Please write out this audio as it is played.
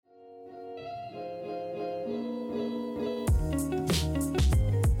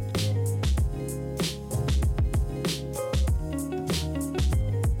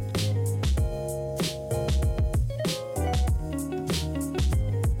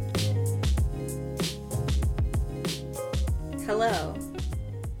Hello,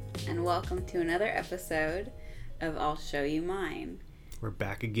 and welcome to another episode of I'll Show You Mine. We're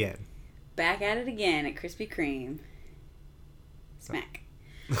back again. Back at it again at Krispy Kreme. Smack.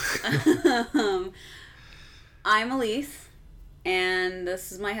 I'm Elise, and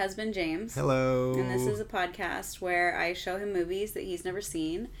this is my husband James. Hello. And this is a podcast where I show him movies that he's never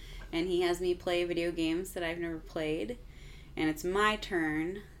seen, and he has me play video games that I've never played. And it's my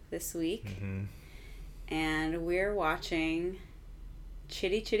turn this week. Mm-hmm. And we're watching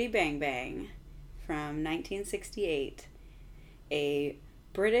Chitty Chitty Bang Bang from 1968, a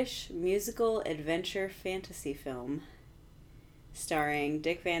British musical adventure fantasy film starring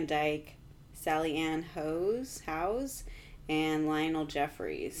Dick Van Dyke, Sally Ann Howes, and Lionel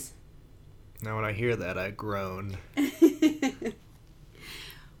Jeffries. Now when I hear that, I groan.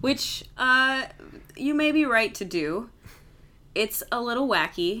 Which you may be right to do. It's a little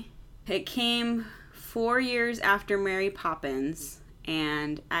wacky. It came 4 years after Mary Poppins,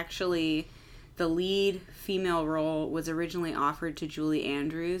 and actually the lead female role was originally offered to Julie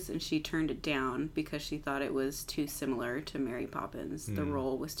Andrews, and she turned it down because she thought it was too similar to Mary Poppins. The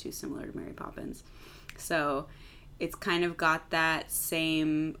role was too similar to Mary Poppins. So it's kind of got that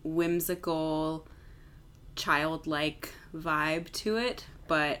same whimsical, childlike vibe to it,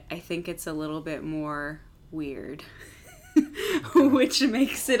 but I think it's a little bit more weird. Which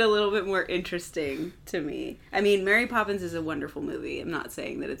makes it a little bit more interesting to me. I mean, Mary Poppins is a wonderful movie. I'm not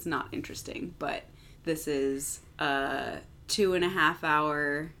saying that it's not interesting, but this is a 2.5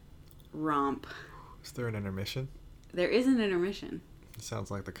 hour romp. Is there an intermission? There is an intermission. It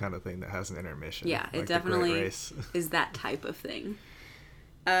sounds like the kind of thing that has an intermission. Yeah, like it definitely is that type of thing.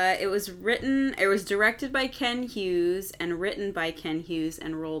 It was directed by Ken Hughes and written by Ken Hughes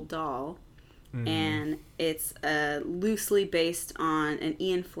and Roald Dahl. Mm-hmm. And it's loosely based on an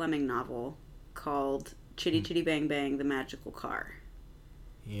Ian Fleming novel called Chitty Chitty Bang Bang, The Magical Car.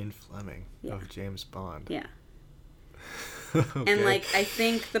 Ian Fleming of James Bond. Yeah. Okay. And I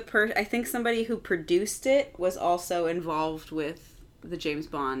think somebody who produced it was also involved with the James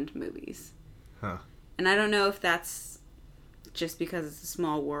Bond movies. Huh. And I don't know if that's just because it's a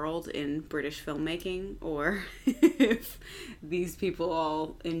small world in British filmmaking, or if these people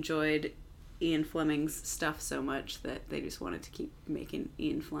all enjoyed Ian Fleming's stuff so much that they just wanted to keep making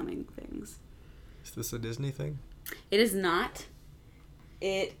Ian Fleming things. Is this a Disney thing? It is not.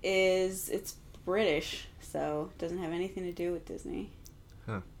 It's British, so it doesn't have anything to do with Disney.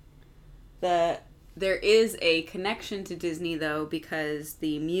 Huh. There is a connection to Disney, though, because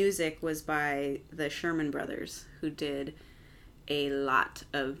the music was by the Sherman Brothers, who did a lot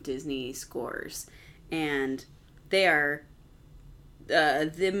of Disney scores. And they are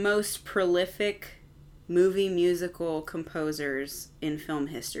the most prolific movie musical composers in film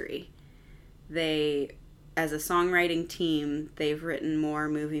history. They, as a songwriting team, they've written more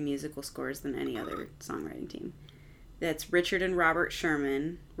movie musical scores than any other songwriting team. That's Richard and Robert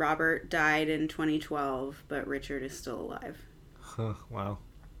Sherman. Robert died in 2012, but Richard is still alive. Huh, wow.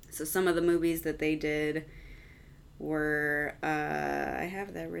 So some of the movies that they did were, I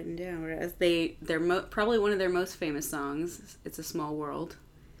have that written down, they're probably one of their most famous songs, It's a Small World.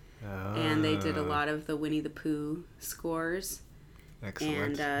 And they did a lot of the Winnie the Pooh scores.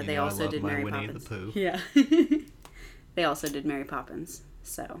 Excellent. And they also did Mary Winnie Poppins. The Pooh. Yeah. They also did Mary Poppins.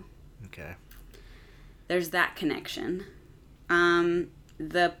 So. Okay. There's that connection.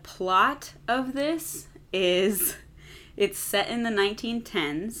 The plot of this is, it's set in the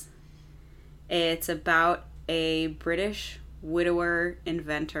 1910s. It's about a British widower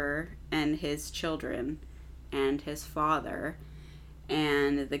inventor and his children and his father.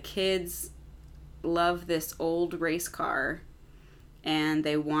 And the kids love this old race car, and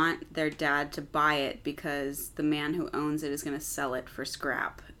they want their dad to buy it because the man who owns it is going to sell it for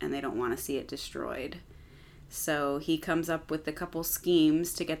scrap, and they don't want to see it destroyed. So he comes up with a couple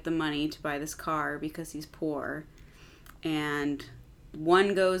schemes to get the money to buy this car because he's poor. And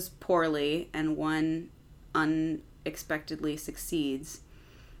one goes poorly and one unexpectedly succeeds.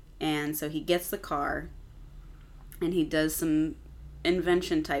 And so he gets the car and he does some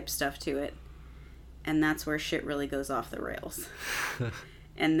invention type stuff to it. And that's where shit really goes off the rails.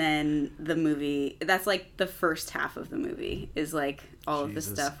 And then the movie, that's the first half of the movie, is all of the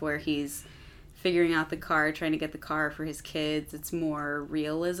stuff where he's figuring out the car, trying to get the car for his kids. It's more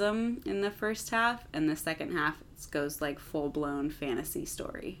realism in the first half, and the second half goes full-blown fantasy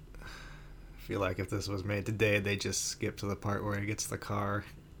story. I feel like if this was made today, they just skip to the part where he gets the car.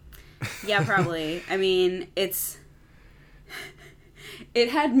 Yeah, probably. I mean, it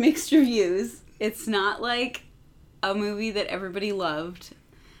had mixed reviews. It's not a movie that everybody loved.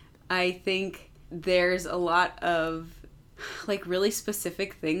 I think there's a lot of like really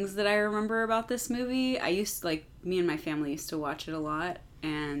specific things that I remember about this movie. Me and my family used to watch it a lot,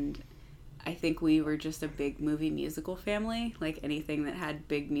 and I think we were just a big movie musical family. Like anything that had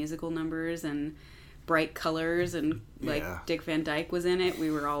big musical numbers and bright colors and like Dick Van Dyke was in it, we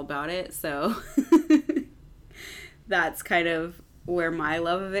were all about it. So that's kind of where my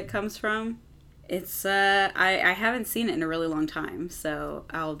love of it comes from. It's I haven't seen it in a really long time, so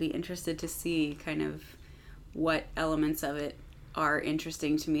I'll be interested to see kind of what elements of it are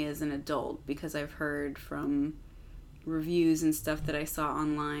interesting to me as an adult, because I've heard from reviews and stuff that I saw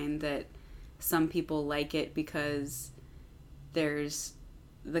online that some people like it because there's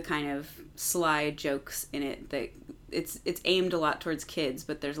the kind of sly jokes in it that it's aimed a lot towards kids,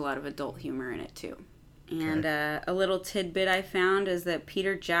 but there's a lot of adult humor in it too. And a little tidbit I found is that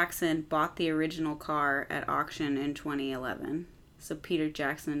Peter Jackson bought the original car at auction in 2011. So Peter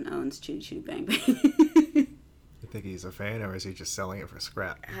Jackson owns Chitty Chitty Bang Bang. You think he's a fan, or is he just selling it for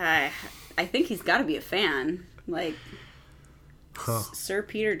scrap? I think he's got to be a fan. Like, Sir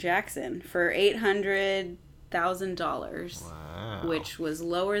Peter Jackson for $800,000. Wow. Which was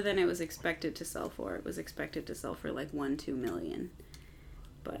lower than it was expected to sell for. It was expected to sell for like $2 million.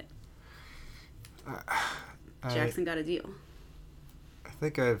 But Jackson got a deal. I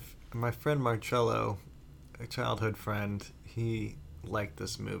think my friend Marcello, a childhood friend, he liked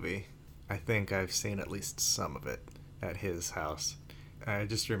this movie. I think I've seen at least some of it at his house. I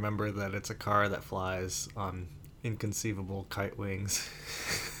just remember that it's a car that flies on inconceivable kite wings.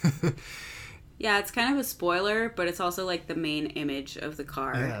 Yeah, it's kind of a spoiler, but it's also like the main image of the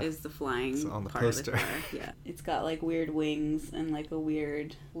car is the flying on the part poster. Of the car. Yeah, it's got like weird wings and like a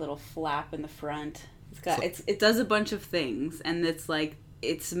weird little flap in the front. It does a bunch of things, and it's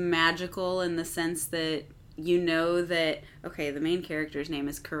magical in the sense that you know that the main character's name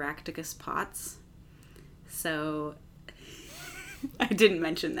is Caractacus Potts. So I didn't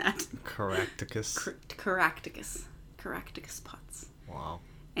mention that. Caractacus. Caractacus Potts. Wow.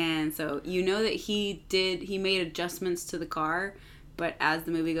 And so you know that he made adjustments to the car, but as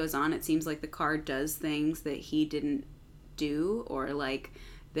the movie goes on, it seems like the car does things that he didn't do, or like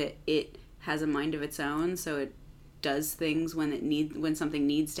that it has a mind of its own, so it does things when something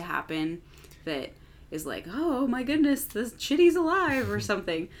needs to happen that is like, oh my goodness, this Chitty's alive or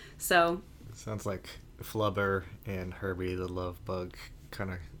something. So sounds like Flubber and Herbie the Love Bug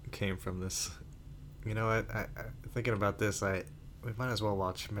kind of came from this. You know what? I thinking about this, we might as well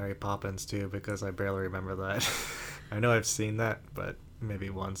watch Mary Poppins too, because I barely remember that. I know I've seen that, but maybe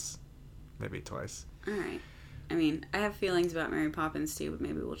once, maybe twice. All right. I mean, I have feelings about Mary Poppins too, but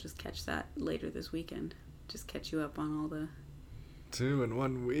maybe we'll just catch that later this weekend. Just catch you up on all the... 2 in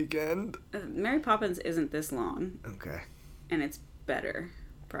 1 weekend? Mary Poppins isn't this long. Okay. And it's better,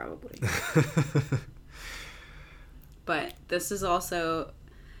 probably. But this is also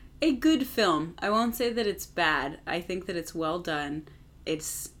a good film. I won't say that it's bad. I think that it's well done.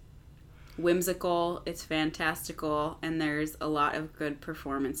 It's whimsical, it's fantastical, and there's a lot of good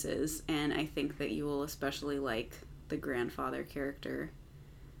performances. And I think that you will especially like the grandfather character,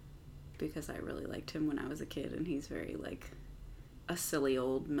 because I really liked him when I was a kid, and he's very like a silly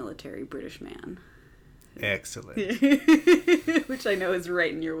old military British man. Excellent. Which I know is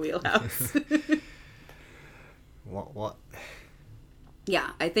right in your wheelhouse. What?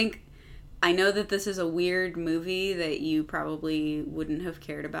 Yeah, I know that this is a weird movie that you probably wouldn't have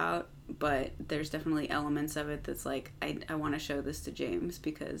cared about, but there's definitely elements of it that's like, I want to show this to James,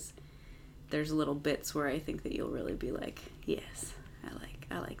 because there's little bits where I think that you'll really be like, yes, I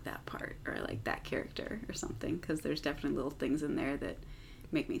like that part, or I like that character or something, because there's definitely little things in there that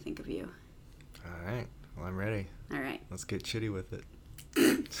make me think of you. All right. Well, I'm ready. All right. Let's get chitty with it.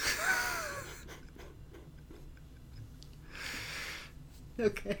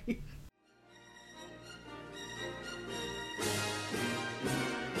 Okay.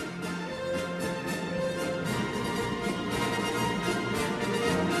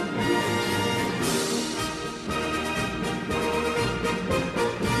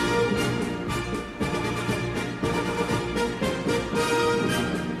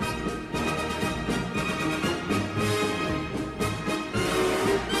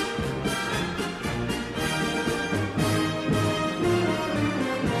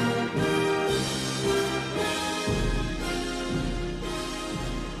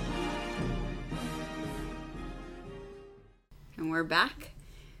 We're back.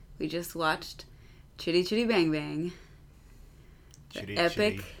 We just watched Chitty Chitty Bang Bang. Chitty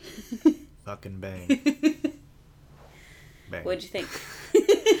Epic. Chitty. Fucking bang. Bang. What'd you think?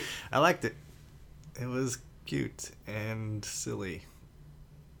 I liked it. It was cute and silly.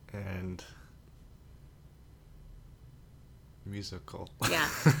 And musical. Yeah,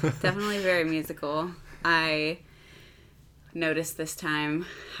 definitely very musical. I noticed this time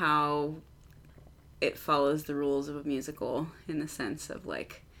how it follows the rules of a musical in the sense of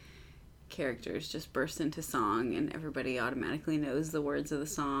like characters just burst into song and everybody automatically knows the words of the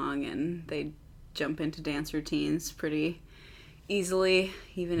song and they jump into dance routines pretty easily,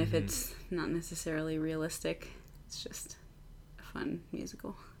 even if it's not necessarily realistic. It's just a fun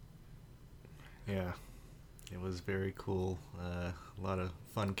musical. Yeah, it was very cool. A lot of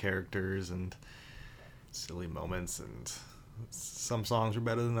fun characters and silly moments, and some songs were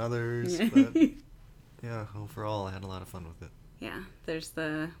better than others, but yeah, overall I had a lot of fun with it. Yeah, there's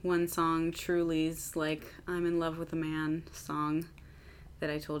the one song, Truly's like I'm in love with a man song that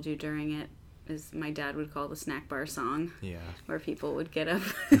I told you during it is my dad would call the snack bar song. Yeah. Where people would get up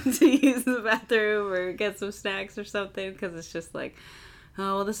to use the bathroom or get some snacks or something because it's just like,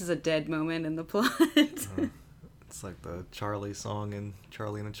 oh, well, this is a dead moment in the plot. It's like the Charlie song in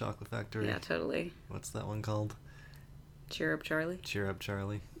Charlie and the Chocolate Factory. Yeah, totally. What's that one called? Cheer Up Charlie. Cheer Up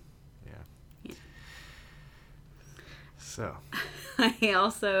Charlie. Yeah. So. I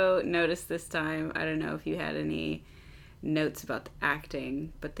also noticed this time, I don't know if you had any notes about the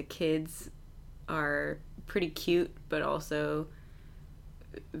acting, but the kids are pretty cute, but also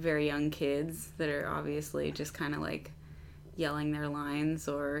very young kids that are obviously just kind of like yelling their lines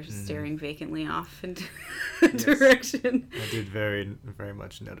or staring vacantly off into a direction. I did very, very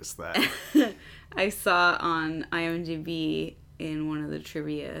much notice that. I saw on IMDb in one of the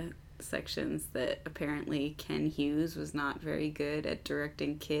trivia sections that apparently Ken Hughes was not very good at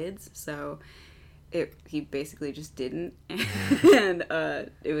directing kids, so he basically just didn't. And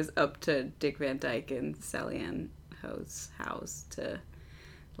it was up to Dick Van Dyke and Sally Ann Ho's house to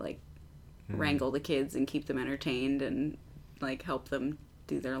like wrangle the kids and keep them entertained and like help them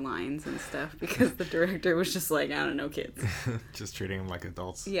do their lines and stuff, because the director was just like, I don't know, kids. Just treating them like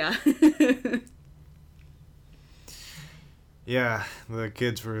adults. Yeah. Yeah, the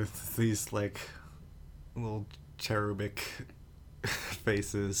kids were these like little cherubic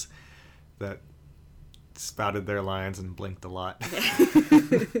faces that spouted their lines and blinked a lot.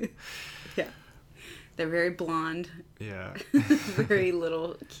 Yeah. They're very blonde. Yeah. Very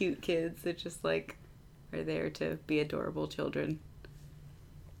little cute kids that just like are there to be adorable children.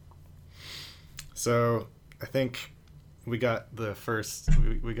 So I think we got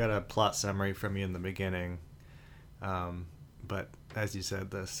we got a plot summary from you in the beginning. But as you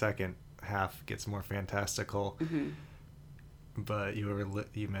said, the second half gets more fantastical. Mm-hmm. But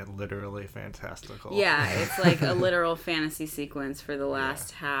you meant literally fantastical. Yeah, it's like a literal fantasy sequence for the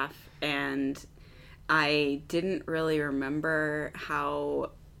last half, and I didn't really remember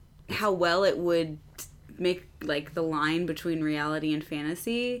how well it would make like the line between reality and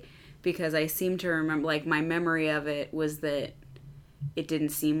fantasy, because I seem to remember, like, my memory of it was that it didn't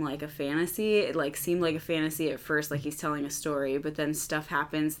seem like a fantasy. It like seemed like a fantasy at first, like he's telling a story, but then stuff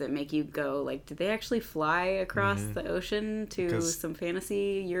happens that make you go like, did they actually fly across the ocean to some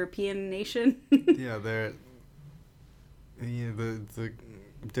fantasy European nation? Yeah, the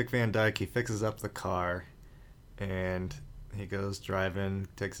Dick Van Dyke, he fixes up the car and he goes driving,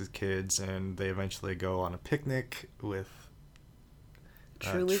 takes his kids, and they eventually go on a picnic with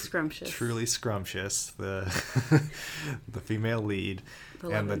Truly Scrumptious. Truly Scrumptious, the female lead,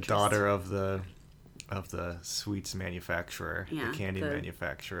 and the interest. daughter of the sweets manufacturer, the candy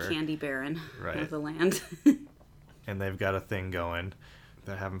manufacturer, candy baron right. of the land. And they've got a thing going.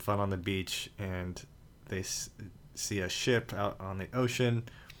 They're having fun on the beach, and they see a ship out on the ocean,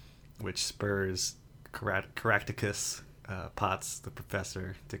 which spurs Caractacus Potts, the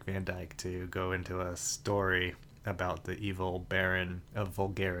professor, Dick Van Dyke, to go into a story about the evil Baron of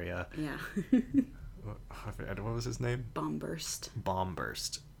Bulgaria. Yeah. What was his name?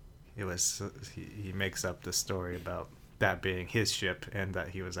 Bombburst. It was he makes up the story about that being his ship and that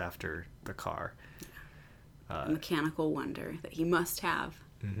he was after the car. A mechanical wonder that he must have.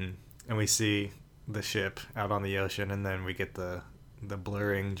 Mm-hmm. And we see the ship out on the ocean, and then we get the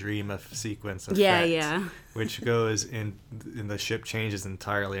blurring dream of sequence effect, which goes in the ship changes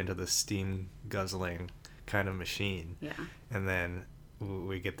entirely into the steam guzzling kind of machine. Yeah. And then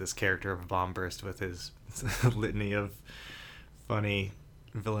we get this character of Bombburst with his litany of funny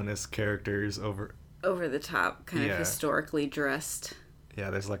villainous characters over the top, kind of historically dressed.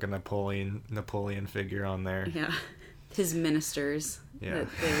 Yeah, there's like a Napoleon figure on there. Yeah. His ministers that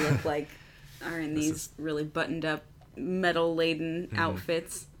they look like are in these really buttoned up metal laden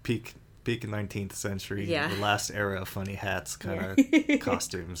outfits. Peak 19th century, the last era of funny hats kind of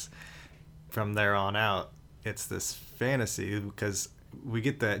costumes. From there on out, it's this fantasy because we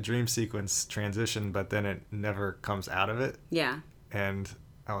get that dream sequence transition, but then it never comes out of it. Yeah. And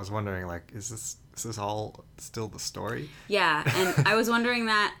I was wondering, like, is this all still the story? Yeah, and I was wondering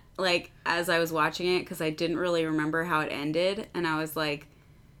that, like, as I was watching it, because I didn't really remember how it ended, and I was like,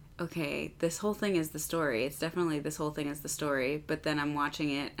 okay, this whole thing is the story. It's definitely this whole thing is the story. But then I'm watching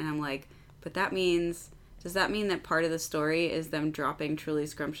it, and I'm like, but does that mean that part of the story is them dropping Truly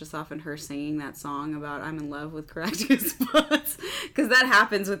Scrumptious off and her singing that song about I'm in love with Caractacus spots? Because that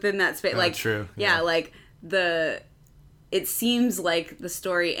happens within that space. Like, true. Yeah, like, it seems like the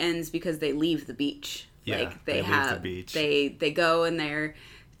story ends because they leave the beach. Yeah, like they leave the beach. They go and they're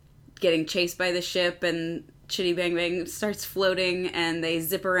getting chased by the ship, and Chitty Bang Bang starts floating, and they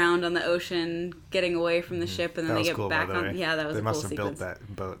zip around on the ocean, getting away from the ship, and then they get cool, back on. Yeah, that was a cool sequence. They must have built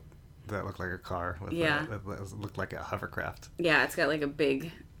that boat that looked like a car. With that looked like a hovercraft. Yeah, it's got like a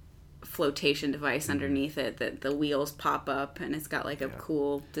big flotation device underneath it that the wheels pop up, and it's got like a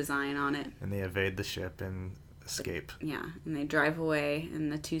cool design on it. And they evade the ship and escape. Yeah, and they drive away,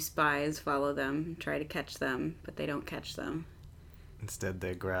 and the two spies follow them and try to catch them, but they don't catch them. Instead,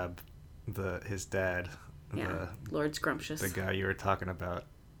 they grab his dad. Yeah, Lord Scrumptious. The guy you were talking about.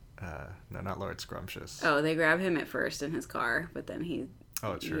 No, not Lord Scrumptious. Oh, they grab him at first in his car, but then he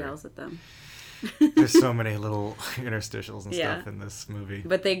yells at them. There's so many little interstitials and stuff in this movie.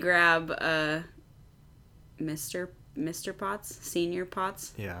 But they grab Mr. Potts, Senior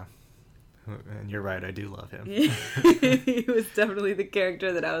Potts. Yeah. And you're right, I do love him. He was definitely the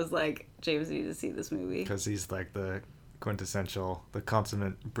character that I was like, James needs to see this movie. Because he's like the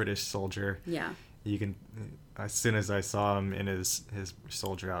consummate British soldier. Yeah. You can, as soon as I saw him in his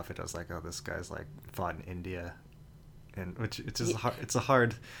soldier outfit, I was like, oh, this guy's like fought in India. And which it's just it's a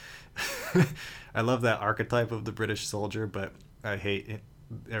hard I love that archetype of the British soldier, but I hate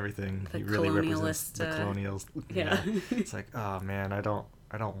everything he really represents. The colonials. Yeah. It's like, oh man, I don't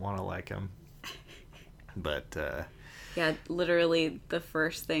want to like him. But yeah, literally the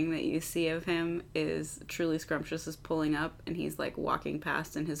first thing that you see of him is Truly Scrumptious is pulling up, and he's like walking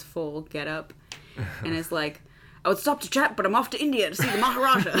past in his full getup, and is like, I would stop to chat, but I'm off to India to see the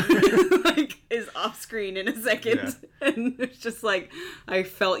Maharaja. Like, is off screen in a second. Yeah. And it's just like, I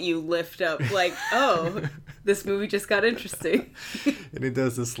felt you lift up. Like, oh, this movie just got interesting. And he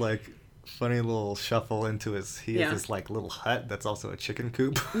does this, like, funny little shuffle into has this, like, little hut that's also a chicken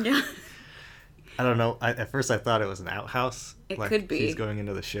coop. Yeah. I don't know. At first I thought it was an outhouse. It like could be. He's going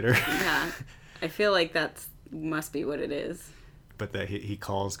into the shitter. Yeah. I feel like that must be what it is. But that he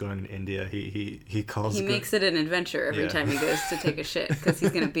calls going to India. He calls. He makes it an adventure every time he goes to take a shit, because he's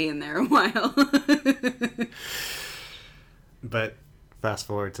going to be in there a while. But fast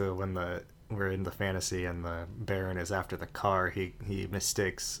forward to when we're in the fantasy and the Baron is after the car. He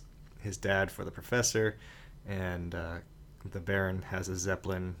mistakes his dad for the professor, and the Baron has a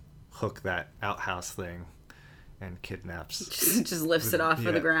Zeppelin hook that outhouse thing and kidnaps. Just lifts it off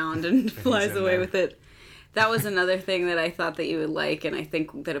of the ground and flies away with it. That was another thing that I thought that you would like, and I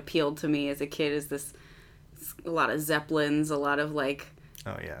think that appealed to me as a kid, is a lot of Zeppelins, a lot of like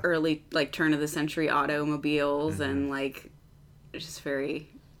early, like, turn of the century automobiles, and like just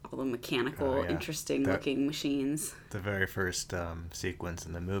all the mechanical, interesting looking machines. The very first sequence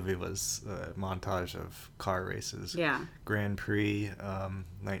in the movie was a montage of car races. Yeah. Grand Prix,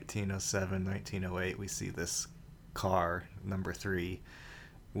 1907, 1908, we see this car, number 3,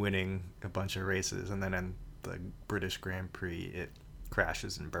 winning a bunch of races, and then in the British Grand Prix it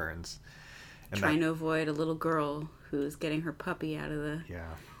crashes and burns. And trying to avoid a little girl who's getting her puppy out of the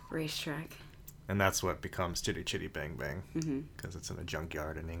racetrack. And that's what becomes Chitty Chitty Bang Bang, because it's in a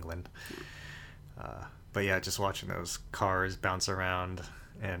junkyard in England. But yeah, just watching those cars bounce around,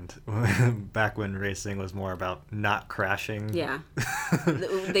 and back when racing was more about not crashing. Yeah.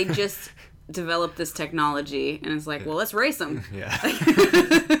 They just developed this technology, and it's like, well, let's race them. Yeah.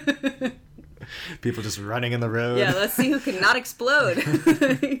 People just running in the road. Yeah, let's see who can not explode.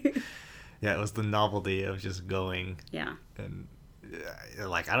 Yeah, it was the novelty of just going. Yeah. And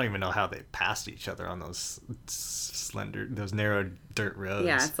like, I don't even know how they passed each other on those narrow dirt roads.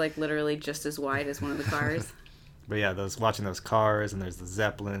 Yeah, it's like literally just as wide as one of the cars. But yeah, watching those cars, and there's the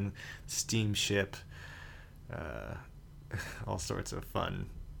Zeppelin, steamship, all sorts of fun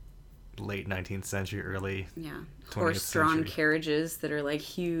late 19th century, early 20th horse-drawn century carriages that are like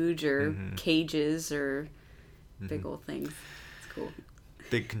huge, or cages, or big old things. It's cool.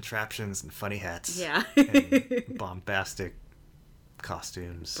 Big contraptions and funny hats. Yeah. And bombastic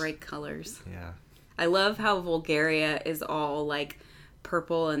costumes. Bright colors. Yeah. I love how Bulgaria is all like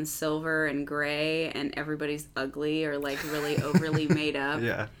purple and silver and gray, and everybody's ugly or like really overly made up.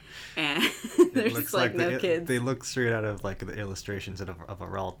 Yeah. And there's just like no kids. They look straight out of like the illustrations of a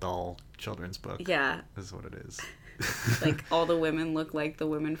Roald Dahl children's book. Yeah. Is what it is. Like all the women look like the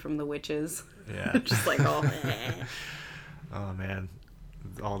women from The Witches. Yeah. Just like all. Oh man,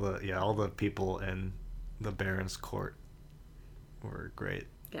 all the people in the Baron's court were great.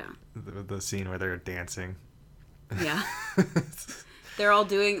 Yeah. The scene where they're dancing. Yeah. They're all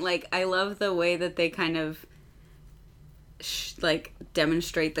doing, like, I love the way that they kind of, like,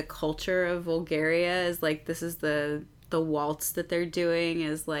 demonstrate the culture of Bulgaria as, like, this is the waltz that they're doing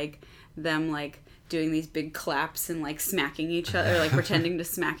is, like, them, like, doing these big claps and, like, smacking each other, like, pretending to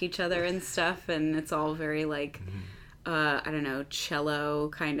smack each other and stuff, and it's all very, like, I don't know, cello,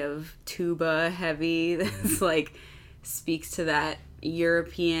 kind of tuba heavy, that's, like, speaks to that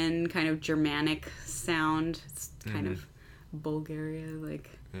European, kind of Germanic sound. It's kind of Bulgaria,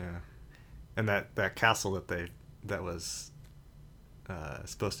 like. Yeah. And that castle that was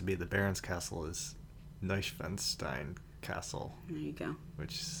supposed to be the Baron's castle is Neuschwanstein Castle. There you go.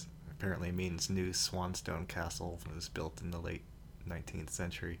 Which apparently means New Swanstone Castle. It was built in the late 19th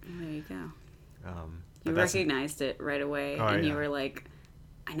century. There you go. You recognized it right away, and you were like,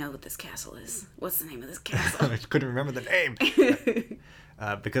 I know what this castle is. What's the name of this castle? I couldn't remember the name.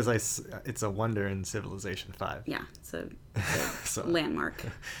 Because it's a wonder in Civilization 5. Yeah, it's a landmark.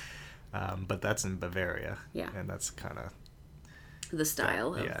 But that's in Bavaria. Yeah. And that's kind of the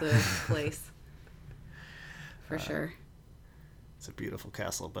style of the place. For sure. It's a beautiful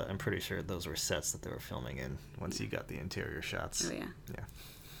castle, but I'm pretty sure those were sets that they were filming in once you got the interior shots. Oh, yeah. Yeah.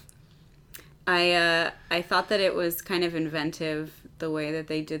 I thought that it was kind of inventive the way that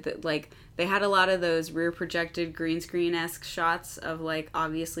they did that. Like, they had a lot of those rear projected green screen-esque shots of, like,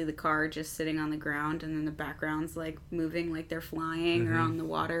 obviously the car just sitting on the ground and then the background's, like, moving like they're flying or on the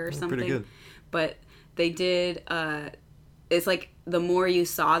water or something. Pretty good. But they did, it's like the more you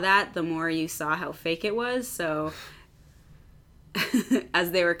saw that, the more you saw how fake it was. So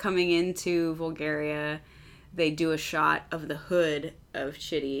as they were coming into Bulgaria, they do a shot of the hood of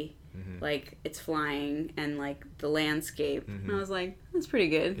Chitty. Like, it's flying and, like, the landscape. And I was like, that's pretty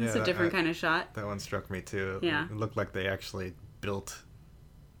good. It's a different kind of shot. That one struck me, too. Yeah. It looked like they actually built...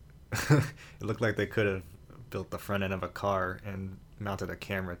 it looked like they could have built the front end of a car and mounted a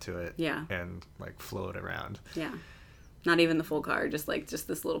camera to it. Yeah. And, like, flew it around. Yeah. Not even the full car, just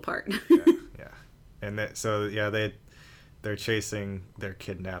this little part. Yeah. And they're chasing their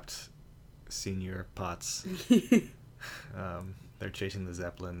kidnapped senior Potts. They're chasing the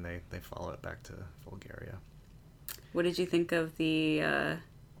Zeppelin. They follow it back to Bulgaria. What did you think of the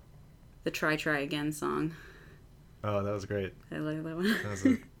Try Try Again song? Oh, that was great. I like that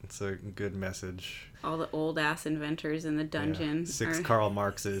one. It's a good message. All the old ass inventors in the dungeon. Yeah. 6 Karl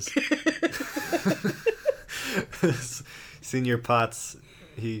Marxes. Senior Potts,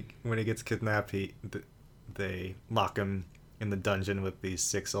 when he gets kidnapped, they lock him in the dungeon with these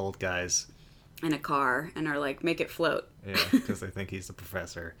 6 old guys. In a car, and are like, make it float. Yeah, because they think he's the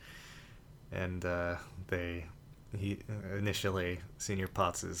professor. And initially, Senior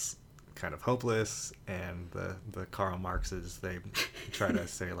Potts is kind of hopeless, and the Karl Marxes, they try to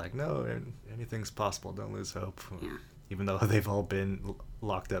say, like, no, anything's possible, don't lose hope. Yeah. Even though they've all been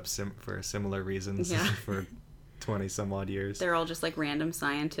locked up for similar reasons for 20 some odd years. They're all just like random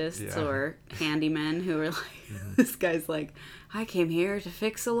scientists or handymen who are like, this guy's like, I came here to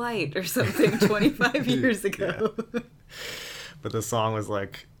fix a light or something 25 years ago. Yeah. But the song was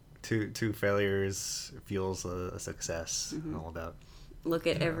like, two failures fuels a success. All about. Look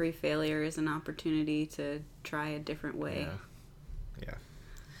at every failure as an opportunity to try a different way. Yeah.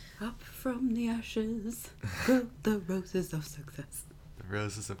 Up from the ashes, grow the roses of success. The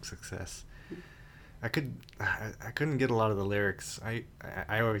roses of success. I couldn't get a lot of the lyrics. I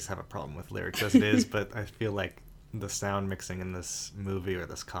always have a problem with lyrics as it is, but I feel like the sound mixing in this movie or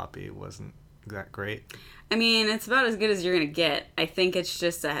this copy wasn't that great. I mean, it's about as good as you're gonna get. I think it's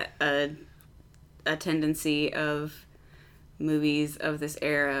just a tendency of movies of this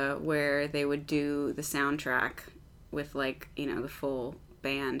era where they would do the soundtrack with, like, you know, the full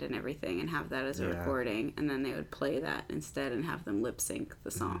band and everything and have that as a recording, and then they would play that instead and have them lip sync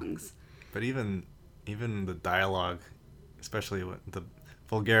the songs. But even the dialogue, especially with the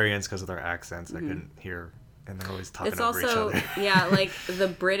Bulgarians, because of their accents, I couldn't hear, and they're always talking over each other. Yeah, like the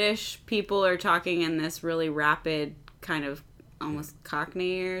British people are talking in this really rapid kind of almost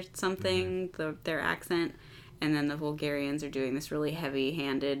Cockney or something, their accent, and then the Bulgarians are doing this really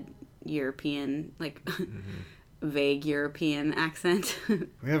heavy-handed European, like vague European accent.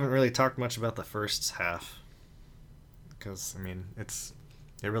 We haven't really talked much about the first half. because I mean it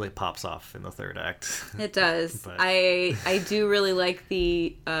really pops off in the third act. It does. But I do really like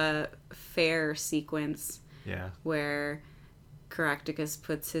the fair sequence. Yeah. Where Caractacus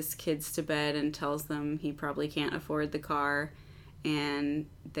puts his kids to bed and tells them he probably can't afford the car, and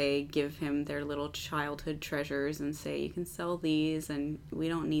they give him their little childhood treasures and say, you can sell these and we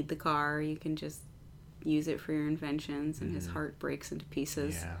don't need the car, you can just use it for your inventions. And his heart breaks into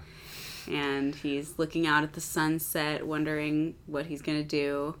pieces. Yeah. And he's looking out at the sunset wondering what he's gonna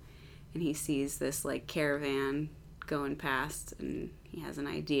do, and he sees this like caravan going past and he has an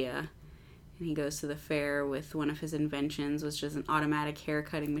idea. And he goes to the fair with one of his inventions, which is an automatic hair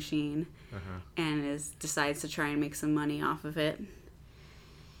cutting machine, and decides to try and make some money off of it.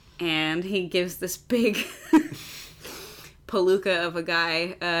 And he gives this big palooka of a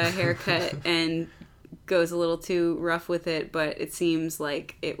guy a haircut and goes a little too rough with it, but it seems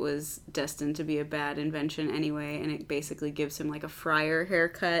like it was destined to be a bad invention anyway, and it basically gives him like a friar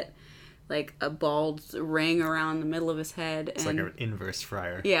haircut, like a bald ring around the middle of his head. It's like an inverse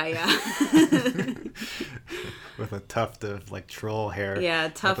friar. Yeah. With a tuft of like troll hair. Yeah,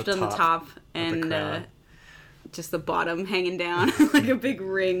 tuft on the top and just the bottom hanging down like a big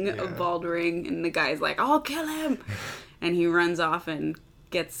ring, a bald ring. And the guy's like, I'll kill him. And he runs off and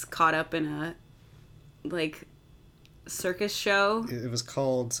gets caught up in a like circus show. It was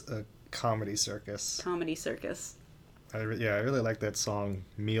called a comedy circus. Comedy circus. I really like that song,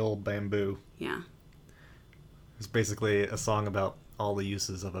 Meal Bamboo. Yeah. It's basically a song about all the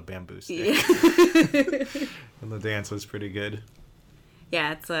uses of a bamboo stick. Yeah. And the dance was pretty good.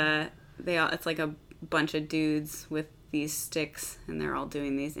 Yeah, it's like a bunch of dudes with these sticks, and they're all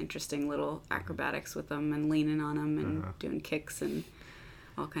doing these interesting little acrobatics with them and leaning on them and doing kicks and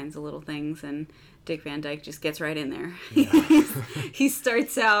all kinds of little things. And Dick Van Dyke just gets right in there. Yeah. He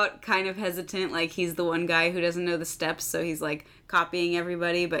starts out kind of hesitant, like he's the one guy who doesn't know the steps, so he's like copying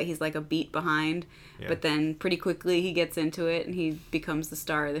everybody, but he's like a beat behind. Yeah. But then pretty quickly he gets into it and he becomes the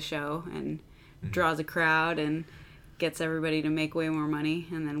star of the show and draws a crowd and gets everybody to make way more money.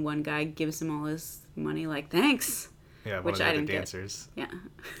 And then one guy gives him all his money, like, thanks. Yeah, which one I of the didn't dancers. Get. Yeah.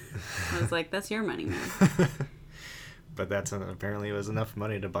 I was like, that's your money, man. But apparently it was enough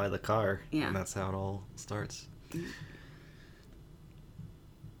money to buy the car. Yeah. And that's how it all starts.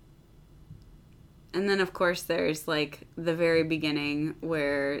 And then, of course, there's, like, the very beginning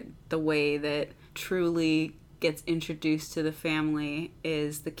where the way that Truly gets introduced to the family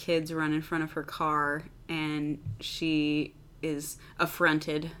is the kids run in front of her car and she is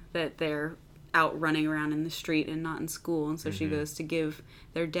affronted that they're out running around in the street and not in school. And so she goes to give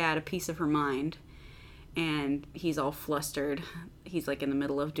their dad a piece of her mind. And he's all flustered. He's, like, in the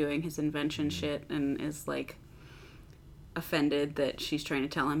middle of doing his invention shit and is, like, offended that she's trying to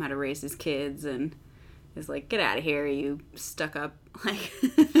tell him how to raise his kids and is like, get out of here, you stuck-up, like,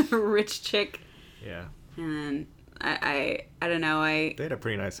 rich chick. Yeah. And I don't know, They had a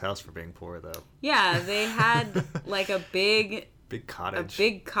pretty nice house for being poor, though. Yeah, they had, like, a big cottage. A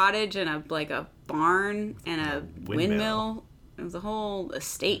big cottage and a barn and a windmill. It was a whole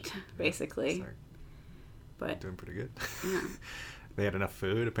estate, basically. Sorry. But doing pretty good. Yeah. They had enough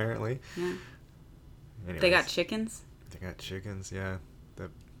food, apparently. Yeah. Anyways, They got chickens. They got chickens, yeah.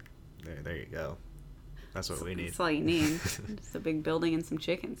 There you go. That's what we need. That's all you need. Just a big building and some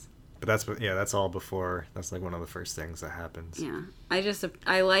chickens. But that's all before. That's like one of the first things that happens. Yeah.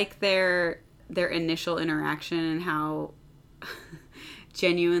 I like their initial interaction and how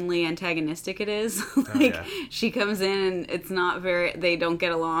genuinely antagonistic it is. She comes in and it's not they don't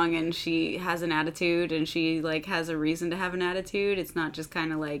get along and she has an attitude and she like has a reason to have an attitude. It's not just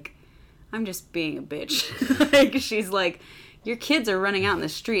kind of like, I'm just being a bitch. Like she's like, your kids are running out in the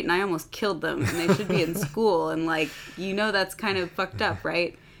street and I almost killed them and they should be in school and like, that's kind of fucked up,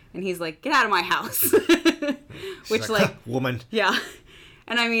 right? And he's like, get out of my house. Which like woman. Yeah.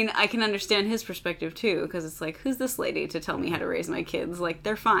 And I mean, I can understand his perspective too, because it's like, who's this lady to tell me how to raise my kids? Like,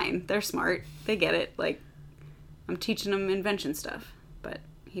 they're fine. They're smart. They get it. Like, I'm teaching them invention stuff. But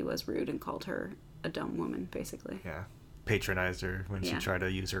he was rude and called her a dumb woman, basically. Yeah. Patronized her when she tried to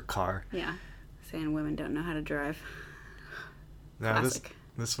use her car. Yeah. Saying women don't know how to drive. Now,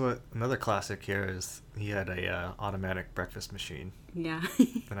 another classic here is he had a automatic breakfast machine. Yeah.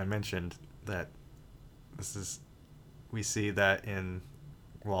 And I mentioned that we see that in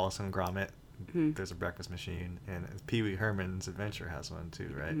Wallace and Gromit. There's a breakfast machine, and Pee-wee Herman's Adventure has one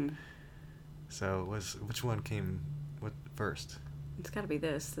too, right? So which one came first? It's got to be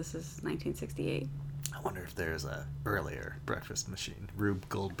this. This is 1968. I wonder if there's a earlier breakfast machine, Rube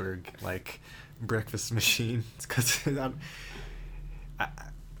Goldberg like breakfast machine. It's because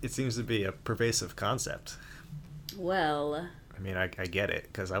it seems to be a pervasive concept. Well, I mean, I get it,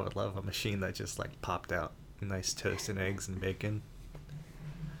 because I would love a machine that just, like, popped out nice toast and eggs and bacon.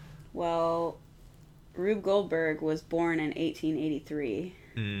 Rube Goldberg was born in 1883.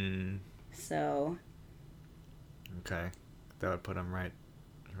 So... Okay. That would put him right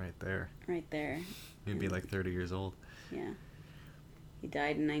there. Right there. He'd be like 30 years old. Yeah. He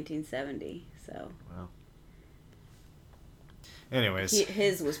died in 1970, so... Wow. Anyways.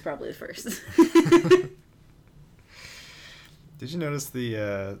 His was probably the first. Did you notice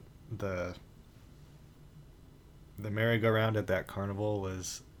the merry-go-round at that carnival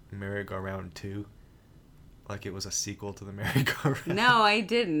was Merry-Go-Round 2? Like it was a sequel to the merry-go-round? No, I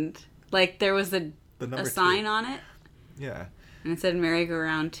didn't. Like there was a sign on it? Yeah. And it said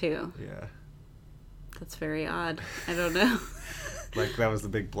merry-go-round 2. Yeah. That's very odd. I don't know. Like that was the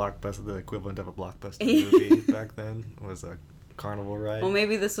big blockbuster, the equivalent of a blockbuster movie back then, was a carnival ride. Well,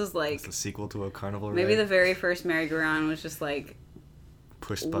 maybe this was like... It's the sequel to a carnival ride. Maybe the very first merry-go-round was just like...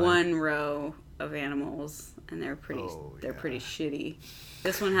 Pushed by... one row of animals, and they're pretty shitty.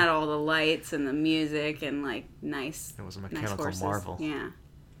 This one had all the lights and the music and like nice... It was a mechanical nice marvel. Yeah.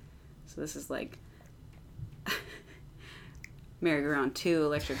 So this is like... Merry-Go-Round 2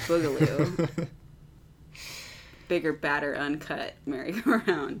 Electric Boogaloo. Bigger, badder, uncut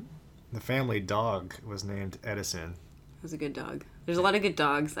merry-go-round. The family dog was named Edison. It was a good dog. There's a lot of good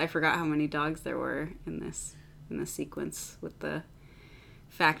dogs. I forgot how many dogs there were in this sequence with the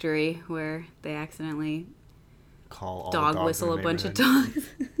factory where they accidentally call all dog the dogs whistle in a the bunch of neighborhood.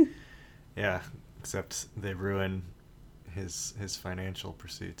 dogs. Yeah, except they ruin his financial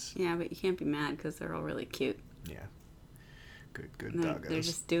pursuits. Yeah, but you can't be mad because they're all really cute. Yeah. Good doggos. They're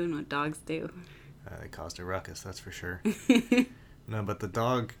just doing what dogs do. They caused a ruckus, that's for sure. No, but the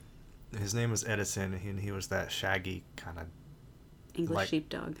dog, his name was Edison, and he was that shaggy kind of... English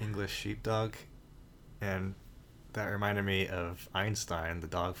sheepdog. And that reminded me of Einstein, the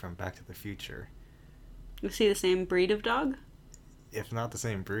dog from Back to the Future. Was he the same breed of dog? If not the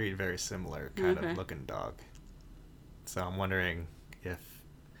same breed, very similar kind of looking dog. So I'm wondering if...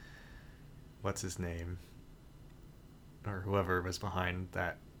 What's his name? Or whoever was behind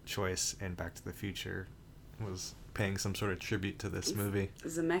that choice in Back to the Future was paying some sort of tribute to this movie.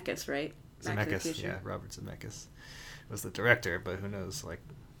 Zemeckis, right? Zemeckis, yeah, Robert Zemeckis was the director, but who knows, like,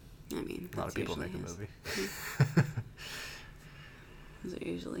 I mean, a lot of people make a movie. Those are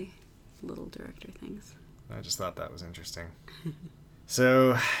usually little director things. I just thought that was interesting.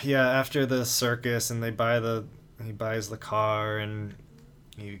 So, yeah, after the circus and he buys the car and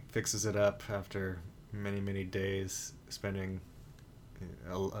he fixes it up after many, many days spending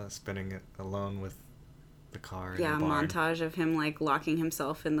it alone with the car. Yeah, in the barn. montage of him like locking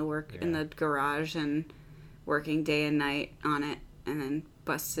himself in the garage and working day and night on it, and then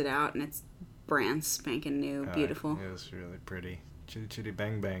busts it out and it's brand spanking new, beautiful. It was really pretty. Chitty chitty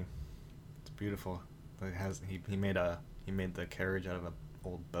bang bang. It's beautiful. It has he made the carriage out of an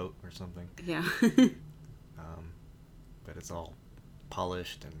old boat or something. Yeah. But it's all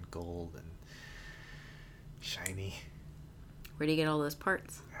polished and gold and shiny. Where do you get all those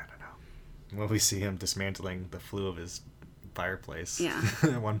parts? I don't know. Well, we see him dismantling the flue of his fireplace. Yeah.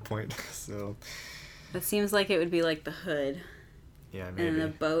 At one point. So. That seems like it would be like the hood. Yeah, maybe. And the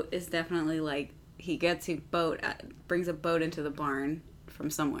boat is definitely like he brings a boat into the barn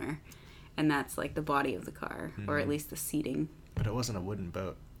from somewhere, and that's like the body of the car, or at least the seating. But it wasn't a wooden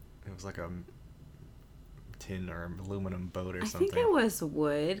boat. It was like a tin or aluminum boat or something. I think it was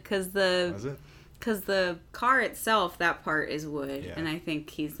wood, because Was it? Because the car itself, that part is wood, Yeah. and I think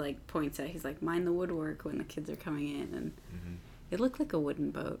he's like mind the woodwork when the kids are coming in, and it looked like a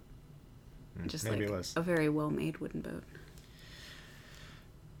wooden boat, just maybe like it was a very well-made wooden boat.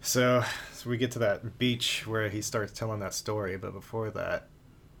 So we get to that beach where he starts telling that story, but before that,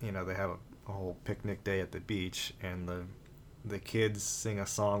 they have a whole picnic day at the beach, and the kids sing a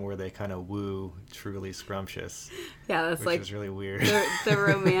song where they kind of woo Truly Scrumptious. Yeah, that's which is really weird. The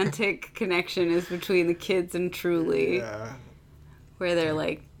romantic connection is between the kids and Truly. Yeah. Where they're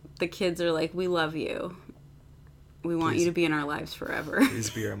like, the kids are like, we love you. We want you to be in our lives forever. Please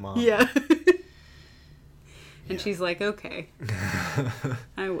be our mom. Yeah. And she's like, okay.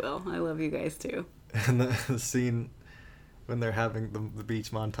 I will. I love you guys too. And the scene when they're having the beach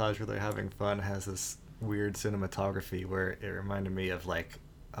montage where they're having fun has this weird cinematography where it reminded me of like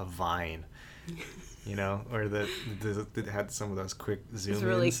a Vine, or it had some of those quick zoom ins.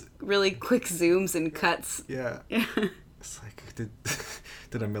 Really, really quick zooms and cuts. Yeah. Yeah. It's like,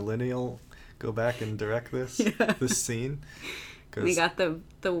 did a millennial go back and direct this scene? And they got the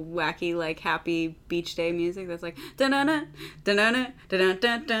wacky, like, happy beach day music that's like, da-na-na, da-na-na,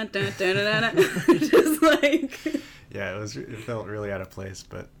 da-na-na, da-na-na, just like... Yeah, it felt really out of place,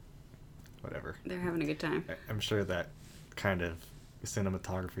 but whatever. They're having a good time. I'm sure that kind of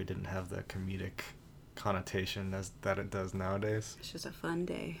cinematography didn't have the comedic connotation that it does nowadays. It's just a fun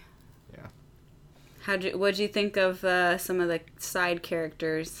day. Yeah. What'd you think of some of the side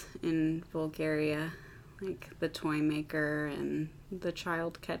characters in Bulgaria? Like the toy maker and the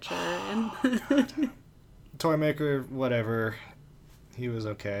child catcher and Toy maker, whatever. He was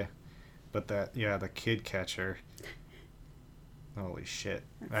okay. But the kid catcher. Holy shit.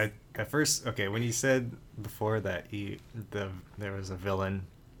 At first, okay, when you said before that there was a villain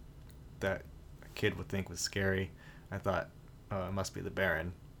that a kid would think was scary, I thought, oh, it must be the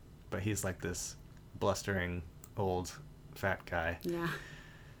Baron. But he's like this blustering old fat guy. Yeah.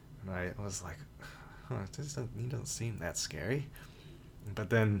 And I was like, he doesn't seem that scary. But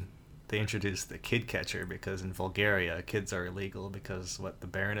then they introduced the kid catcher because in Bulgaria, kids are illegal because, the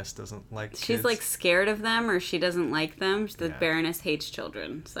Baroness doesn't like kids? She's, like, scared of them or she doesn't like them. The Yeah. Baroness hates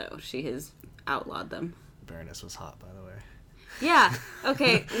children, so she has outlawed them. The Baroness was hot, by the way. Yeah,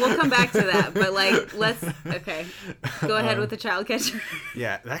 okay, we'll come back to that, but, like, go ahead with the child catcher.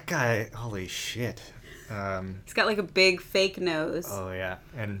 Yeah, that guy, holy shit. He's got, like, a big fake nose. Oh, yeah.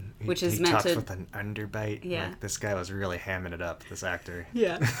 And Which is he meant talks to... with an underbite. Yeah. Like, this guy was really hamming it up, this actor.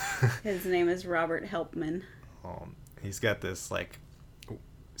 Yeah. His name is Robert Helpman. He's got this, like,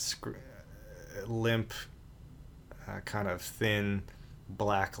 limp, kind of thin,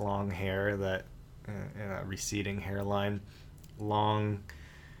 black, long hair that, and a receding hairline, long,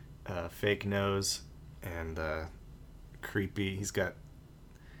 fake nose, and creepy. He's got...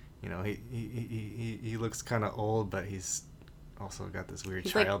 he looks kind of old, but he's also got this weird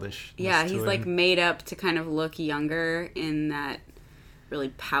childish. Yeah, he's like made up to kind of look younger in that really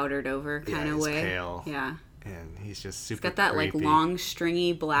powdered over kind of way. Pale. Yeah. And he's just super. He's got that creepy. like long,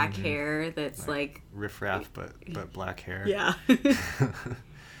 stringy black hair that's like riffraff, but black hair. Yeah.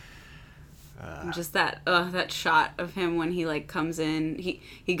 Just that shot of him when he like comes in.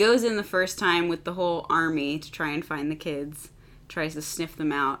 He goes in the first time with the whole army to try and find the kids. Tries to sniff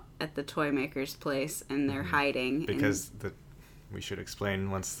them out at the toy maker's place, and they're hiding. Because we should explain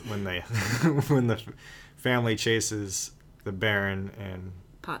when the family chases the Baron and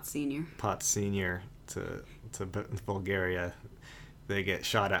Potts Senior to Bulgaria, they get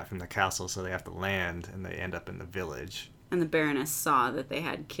shot at from the castle, so they have to land, and they end up in the village. And the Baroness saw that they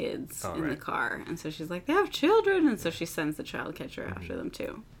had kids in the car, and so she's like, they have children, and so she sends the child catcher after them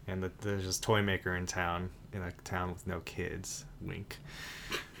too. And there's this toy maker in a town with no kids, wink.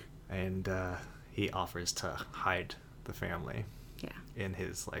 And he offers to hide the family. Yeah. In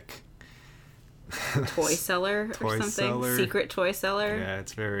his like toy cellar or something. Cellar. Secret toy cellar. Yeah,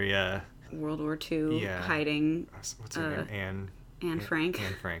 it's very World War II hiding. What's her name? Anne Frank.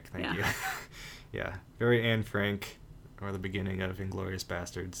 Anne Frank, thank you. Yeah. Very Anne Frank, or the beginning of Inglourious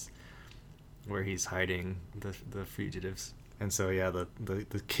Bastards, where he's hiding the fugitives. And so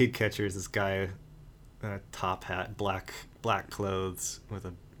the kid catcher is this guy, top hat, black clothes with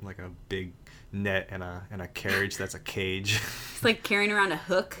a big net and a carriage that's a cage. He's like carrying around a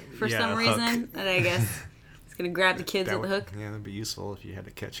hook for some reason. That I guess he's gonna grab the kids with the hook. Yeah, that'd be useful if you had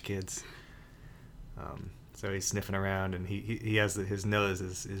to catch kids. So he's sniffing around, and he has his nose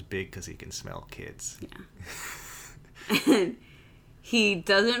is big because he can smell kids. Yeah. And he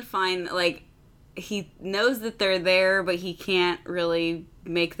doesn't find he knows that they're there, but he can't really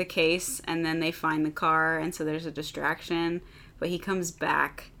make the case, and then they find the car, and so there's a distraction. But he comes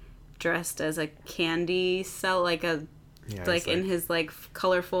back dressed as a candy cell, in his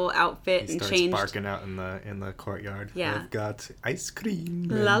colorful outfit, he and starts changed. Barking out in the courtyard. Yeah, I've got ice cream,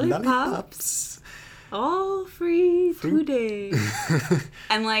 lollipops, all free today.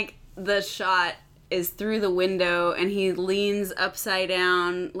 And the shot is through the window, and he leans upside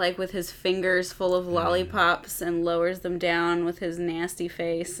down, with his fingers full of lollipops, and lowers them down with his nasty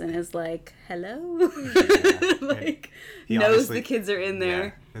face, and is like, hello. He knows the kids are in there.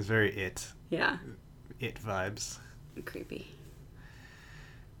 Yeah, it's very It vibes. Creepy.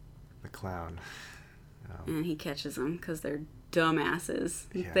 The clown. And he catches them because they're dumbasses.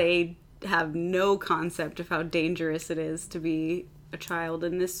 Yeah. They have no concept of how dangerous it is to be a child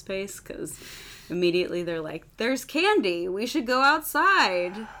in this space, because immediately they're like, there's candy, we should go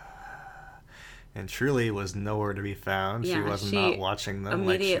outside. And Truly was nowhere to be found. Yeah, she was not watching them.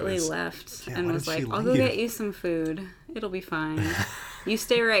 Immediately left and was like, I'll go get you some food. It'll be fine. You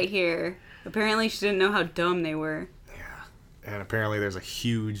stay right here. Apparently she didn't know how dumb they were. Yeah. And apparently there's a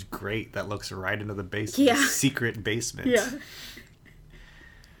huge grate that looks right into the Yeah. secret basement. Yeah.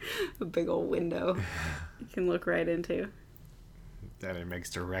 A big old window you can look right into. Then it makes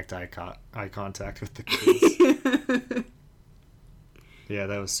direct eye contact with the kids. Yeah,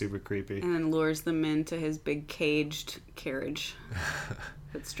 that was super creepy. And then lures them into his big caged carriage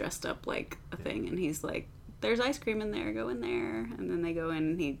that's dressed up like a thing. And he's like, there's ice cream in there, go in there. And then they go in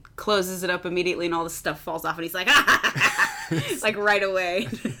and he closes it up immediately and all the stuff falls off and he's like, like right away.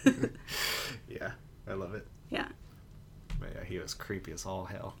 Yeah, I love it. Yeah. But yeah, he was creepy as all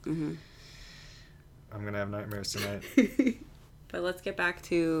hell. Mm-hmm. I'm gonna have nightmares tonight. But let's get back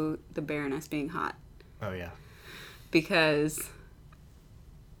to the Baroness being hot. Oh yeah. Because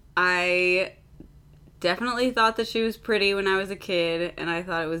I definitely thought that she was pretty when I was a kid, and I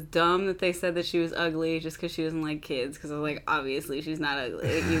thought it was dumb that they said that she was ugly just because she doesn't like kids, because I was like, obviously she's not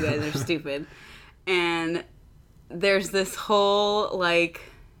ugly. You guys are stupid. And there's this whole, like,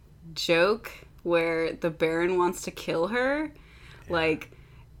 joke where the Baron wants to kill her. Yeah. Like,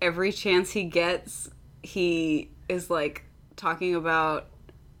 every chance he gets, he is, like, talking about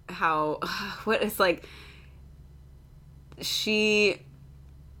how, what it's like, she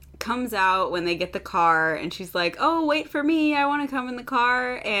comes out when they get the car and she's like, oh, wait for me, I want to come in the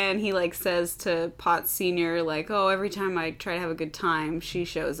car. And he like says to Potts Sr., like, oh, every time I try to have a good time, she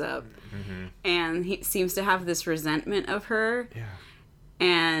shows up. Mm-hmm. And he seems to have this resentment of her. Yeah.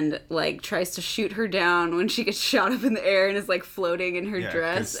 And like tries to shoot her down when she gets shot up in the air and is like floating in her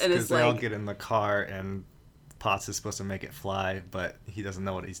dress. And it's like, they all get in the car and Potts is supposed to make it fly, but he doesn't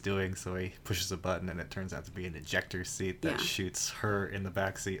know what he's doing, so he pushes a button and it turns out to be an ejector seat that shoots her in the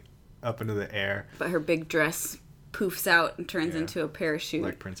backseat up into the air. But her big dress poofs out and turns into a parachute.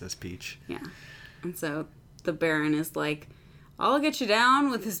 Like Princess Peach. Yeah. And so the Baron is like, I'll get you down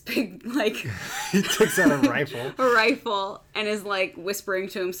with his big, like... He takes out a rifle. A rifle, and is like whispering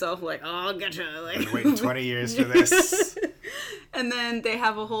to himself, like, oh, I'll get you. Like, I've been waiting 20 years for this. And then they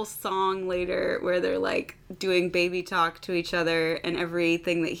have a whole song later where they're like doing baby talk to each other, and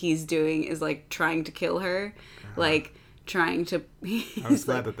everything that he's doing is like trying to kill her. Like trying to... I was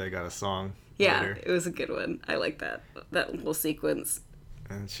glad that they got a song later. It was a good one. I like that whole sequence.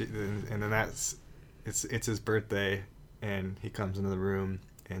 And then that's... It's his birthday, and he comes into the room,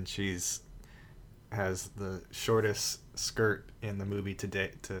 and has the shortest skirt in the movie to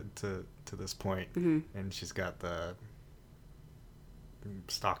date to this point. Mm-hmm. And she's got the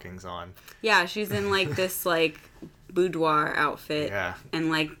stockings on. Yeah, she's in like this like boudoir outfit. Yeah. And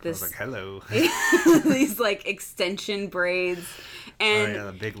like this... I was like, hello. These like extension braids. And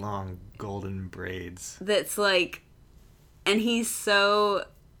the big long golden braids. That's like... And he's so...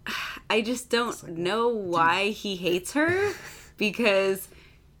 I just don't know why he hates her, because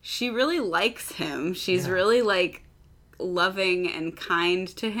she really likes him. She's really like loving and kind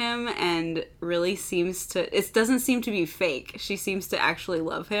to him, and really seems to... It doesn't seem to be fake. She seems to actually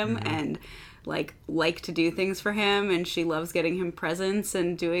love him and like to do things for him, and she loves getting him presents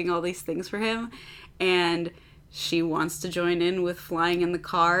and doing all these things for him. And she wants to join in with flying in the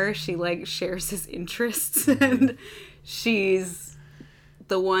car. She like shares his interests, and she's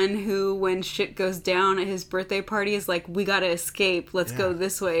the one who, when shit goes down at his birthday party, is like, we gotta escape, let's go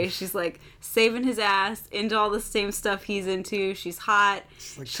this way. She's like saving his ass, into all the same stuff he's into. She's hot.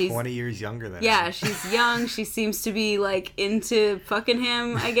 She's 20 years younger than him. Yeah, she's young. She seems to be like into fucking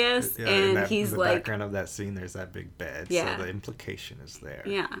him, I guess. And he's in the background of that scene, there's that big bed. Yeah. So the implication is there.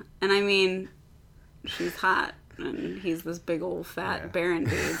 Yeah. And I mean, she's hot, and he's this big old fat Baron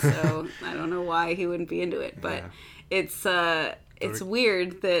dude, so I don't know why he wouldn't be into it. But it's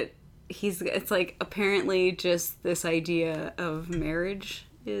weird that it's like apparently just this idea of marriage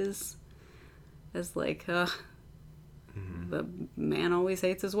is like, the man always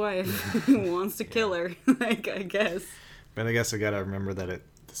hates his wife. He wants to kill her, like, I guess. But I guess we gotta remember that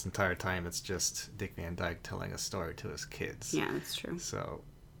this entire time it's just Dick Van Dyke telling a story to his kids. Yeah, that's true. So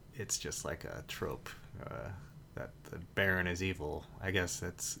it's just like a trope that the Baron is evil. I guess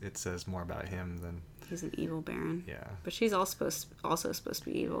it says more about him than... He's an evil Baron. Yeah. But she's also supposed to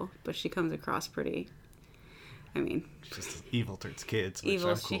be evil. But she comes across pretty... I mean... She's just evil towards kids, which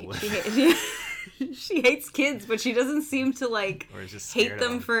I'm cool with. She hates kids, but she doesn't seem to, like, or just hate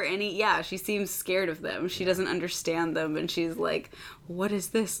them for any... Yeah, she seems scared of them. She doesn't understand them, and she's like, what is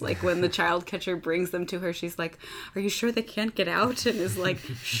this? Like, when the child catcher brings them to her, she's like, are you sure they can't get out? And is, like,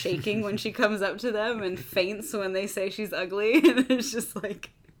 shaking when she comes up to them, and faints when they say she's ugly. And it's just, like...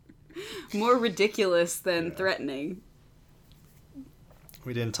 more ridiculous than threatening.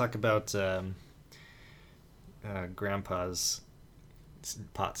 We didn't talk about Grandpa's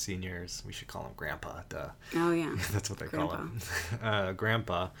Potts Seniors. We should call him Grandpa. Duh. Oh yeah, that's what they call him.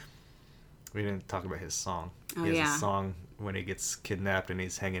 Grandpa. We didn't talk about his song. Oh, he has a song when he gets kidnapped and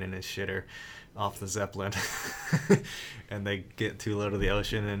he's hanging in his shitter off the Zeppelin, and they get too low to the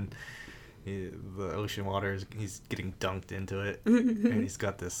ocean, and the ocean water he's getting dunked into it, and he's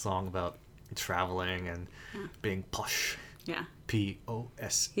got this song about traveling and being posh. Yeah.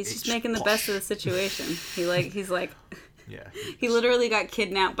 P-O-S. He's just making the best of the situation. He's like. Yeah. He literally got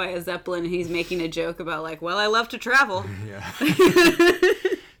kidnapped by a Zeppelin, and he's making a joke about like, well, I love to travel. Yeah.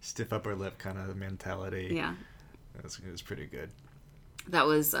 Stiff upper lip kind of mentality. Yeah. It was pretty good. That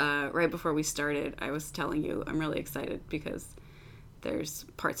was right before we started. I was telling you I'm really excited because there's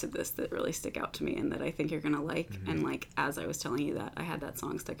parts of this that really stick out to me and that I think you're going to like. Mm-hmm. And like, as I was telling you that, I had that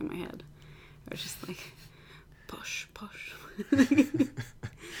song stuck in my head. I was just like, push, push.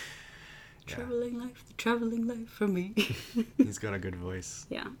 Traveling life for me. He's got a good voice.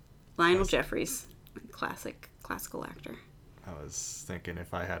 Yeah. Lionel Jeffries, classical actor. I was thinking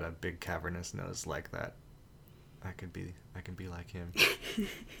if I had a big cavernous nose like that, I can be like him.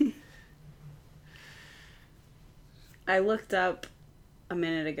 I looked up a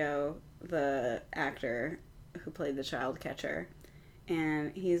minute ago the actor who played the child catcher,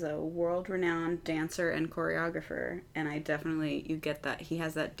 and he's a world-renowned dancer and choreographer, and you get that he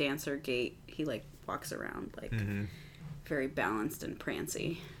has that dancer gait. He like walks around like very balanced and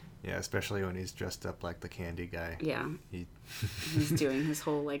prancy. Yeah, especially when he's dressed up like the candy guy. Yeah. He's doing his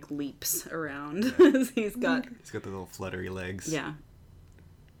whole like leaps around. Yeah. He's got the little fluttery legs. Yeah.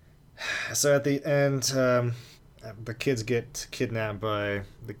 So at the end, the kids get kidnapped by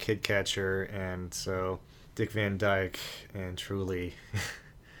the kid catcher, and so Dick Van Dyke and Truly,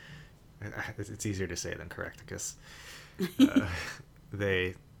 it's easier to say than Caractacus,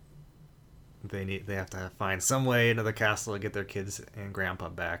 they have to find some way into the castle to get their kids and grandpa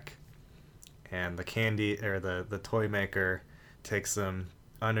back, and the toy maker takes them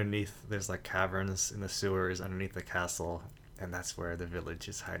underneath. There's like caverns in the sewers underneath the castle, and that's where the village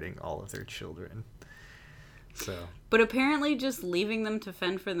is hiding all of their children. But apparently just leaving them to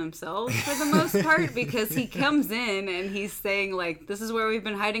fend for themselves for the most part, because he comes in and he's saying like, this is where we've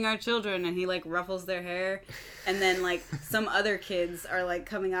been hiding our children, and he like ruffles their hair, and then like some other kids are like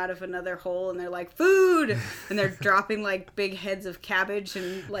coming out of another hole and they're like, food, and they're dropping like big heads of cabbage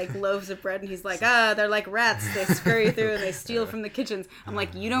and like loaves of bread, and he's like, they're like rats, they scurry through and they steal from the kitchens. I'm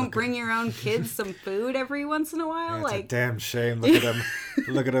like, you don't bring your own kids some food every once in a while? It's like a damn shame. Look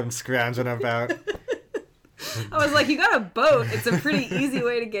at them scrounging about. I was like, you got a boat. It's a pretty easy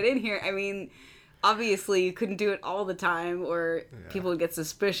way to get in here. I mean, obviously you couldn't do it all the time or people would get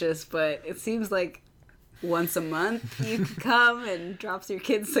suspicious, but it seems like once a month you can come and drops your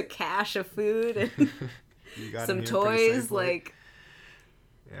kids a cache of food and some toys. Like,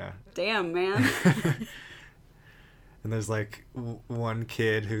 yeah. Damn, man. And there's like one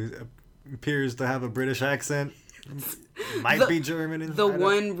kid who appears to have a British accent. Might be German. The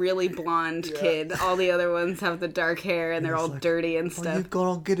one really blonde kid. All the other ones have the dark hair and they're all like, dirty and stuff. You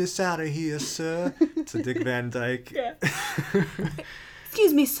gonna get us out of here, sir? To Dick Van Dyke. Yeah.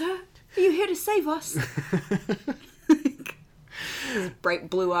 Excuse me, sir. Are you here to save us? His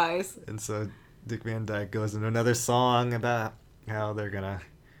bright blue eyes. And so Dick Van Dyke goes into another song about how they're gonna.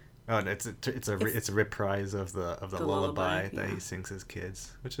 Oh, it's a reprise of the lullaby that he sings his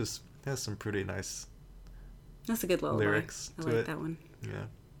kids, which has some pretty nice. That's a good lullaby. Lyrics I like that one. Yeah.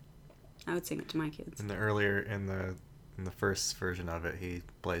 I would sing it to my kids. In the first version of it, he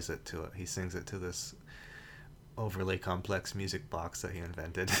sings it to this overly complex music box that he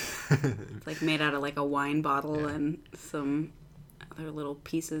invented. It's like made out of like a wine bottle and some other little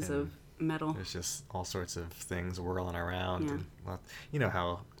pieces of metal. There's just all sorts of things whirling around. Yeah. And, well, you know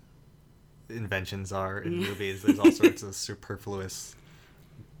how inventions are in movies. There's all sorts of superfluous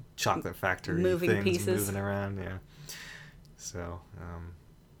chocolate factory things pieces moving around. Yeah. So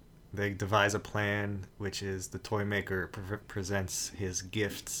they devise a plan, which is the toy maker presents his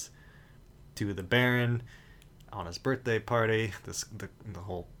gifts to the Baron on his birthday party. The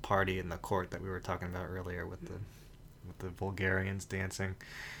whole party in the court that we were talking about earlier with the Bulgarians dancing.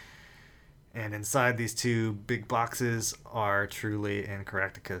 And inside these two big boxes are Truly and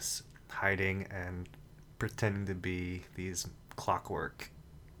Caractacus hiding and pretending to be these clockwork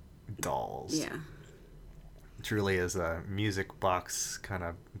dolls. Yeah. Truly is a music box kind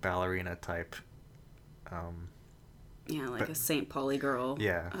of ballerina type. Like a St. Pauli girl.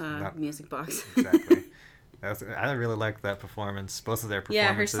 Yeah. Music box. Exactly. I really liked that performance. Both of their performances.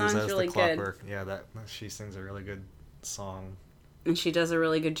 Yeah, her song's really good. Yeah, she sings a really good song. And she does a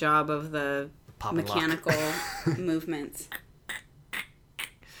really good job of the mechanical movements.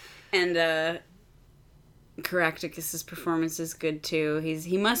 And Caractacus's performance is good too.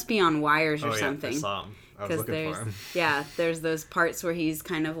 He must be on wires or something. Yeah, I saw him. I was looking for him. Yeah, there's those parts where he's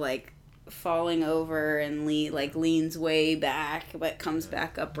kind of like falling over and leans way back, but comes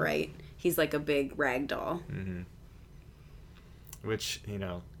back upright. He's like a big rag doll. Mm-hmm. Which,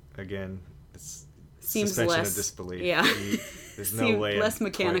 again, it's seems suspension less of disbelief. Yeah. There's no way less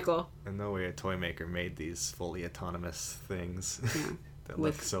mechanical. There's no way a toy maker made these fully autonomous things that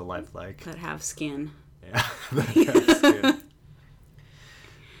With- look so lifelike. that have skin. Yeah, that's good.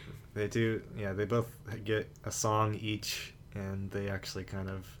 They do. Yeah, they both get a song each, and they actually kind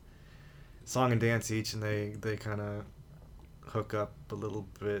of song and dance each, and they kind of hook up a little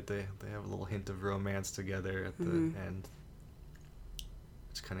bit. They have a little hint of romance together at the end,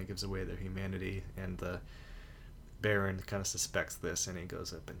 which kind of gives away their humanity. And the Baron kind of suspects this, and he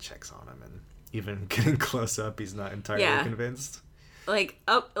goes up and checks on him, and even getting close up, he's not entirely convinced.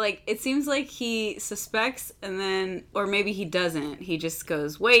 It seems like he suspects, and then, or maybe he doesn't. He just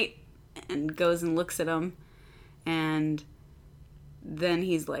goes, wait, and goes and looks at him, and then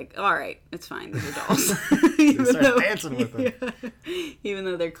he's like, all right, it's fine, these are dolls. He starts dancing with them. Yeah, even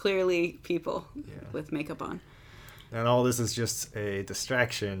though they're clearly people with makeup on. And all this is just a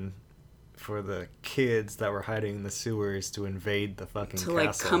distraction for the kids that were hiding in the sewers to invade the fucking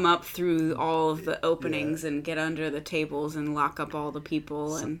castle. To come up through all of the openings and get under the tables and lock up all the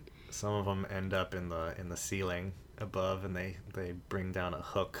people. And some of them end up in the ceiling above, and they bring down a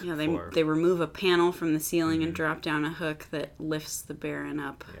hook. Yeah, they remove a panel from the ceiling and drop down a hook that lifts the Baron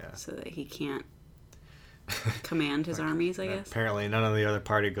up so that he can't command his armies, I guess. Apparently none of the other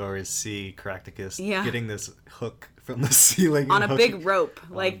partygoers see Caractacus getting this hook from the ceiling. On a big rope.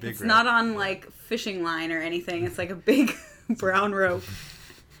 It's not on, fishing line or anything. It's like a big brown rope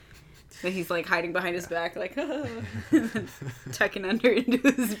that he's, hiding behind his back, tucking under into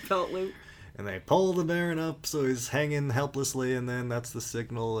his belt loop. And they pull the Baron up, so he's hanging helplessly, and then that's the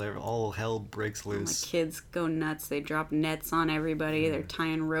signal. All hell breaks loose. The kids go nuts. They drop nets on everybody. They're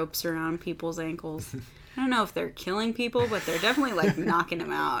tying ropes around people's ankles. I don't know if they're killing people, but they're definitely, knocking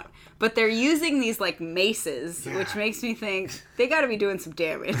them out. But they're using these, maces, which makes me think they got to be doing some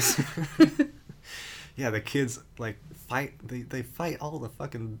damage. Yeah, the kids, fight. They fight all the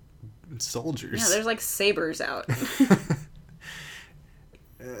fucking soldiers. Yeah, there's, sabers out.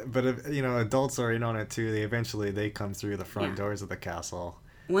 But adults are in on it too. They come through the front doors of the castle.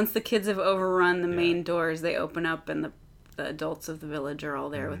 Once the kids have overrun the main doors, they open up, and the adults of the village are all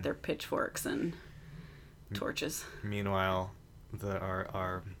there with their pitchforks and torches. Meanwhile,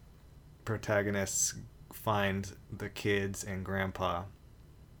 our protagonists find the kids and Grandpa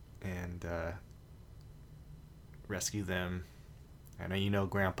and rescue them. I know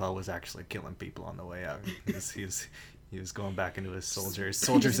Grandpa was actually killing people on the way out. He was going back into his soldier's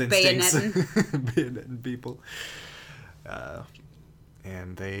instincts. Bayoneting people.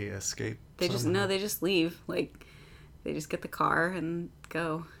 And they escape. They just leave. They just get the car and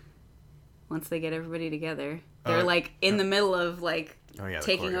go. Once they get everybody together. They're in the middle of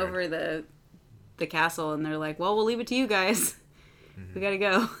taking over the castle, and they're like, well, we'll leave it to you guys. We gotta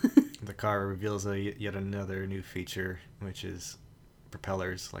go. The car reveals yet another new feature, which is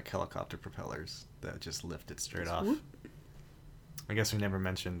propellers, helicopter propellers that just lift it straight off. I guess we never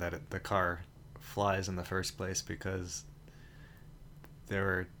mentioned that the car flies in the first place because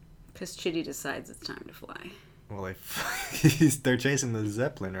Chitty decides it's time to fly. Well, they're chasing the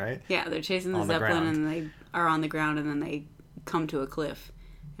Zeppelin, right? Yeah, they're chasing the Zeppelin, and they are on the ground, and then they come to a cliff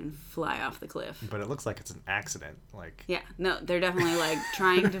and fly off the cliff. But it looks like it's an accident. Yeah, no, they're definitely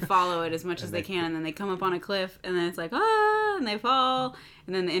trying to follow it as much as they can, and then they come up on a cliff, and then it's and they fall,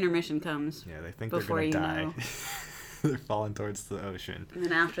 and then the intermission comes. Yeah, they think they're going to die. They're falling towards the ocean. And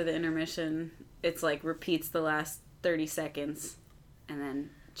then after the intermission, it's repeats the last 30 seconds, and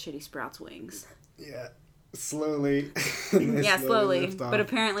then Chitty sprouts wings. Yeah. Slowly. Slowly. But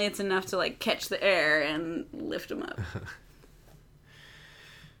apparently it's enough to catch the air and lift them up.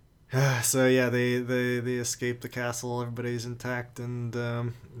 So yeah, they escape the castle. Everybody's intact, and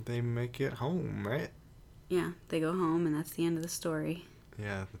they make it home, right? Yeah, they go home, and that's the end of the story.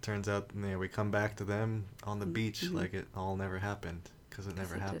 Yeah, it turns out we come back to them on the beach like it all never happened, because it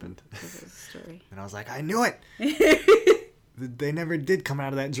never happened. Because it was a story. And I was like, I knew it. They never did come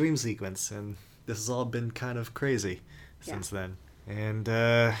out of that dream sequence, and this has all been kind of crazy since then. And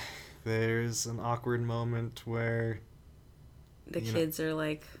there's an awkward moment where the kids are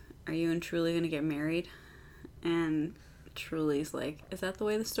like, are you and Truly going to get married? And Truly's like, is that the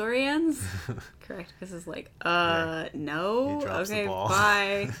way the story ends? Correct. Because it's like, no. He drops okay, the ball.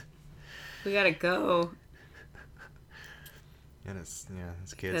 Bye. We gotta go. And his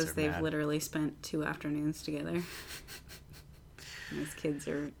kids because are they've mad. literally spent 2 afternoons together. And his kids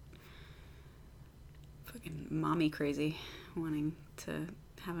are fucking mommy crazy, wanting to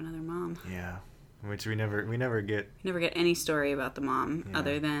have another mom. Yeah, which we never get. You never get any story about the mom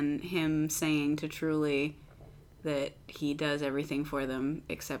other Yeah. than him saying to Truly that he does everything for them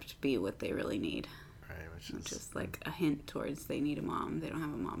except be what they really need. Right, which Which is is like a hint towards they need a mom. They don't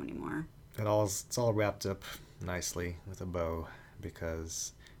have a mom anymore. it's all wrapped up nicely with a bow,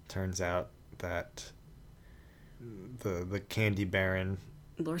 because it turns out that the Candy Baron,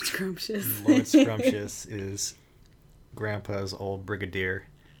 Lord Scrumptious. Lord Scrumptious, is Grandpa's old brigadier,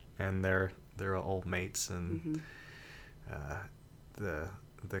 and they're old mates, and the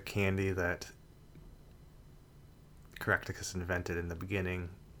candy that Caractacus invented in the beginning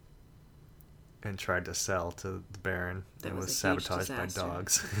and tried to sell to the Baron, That and was was a huge sabotaged by disaster.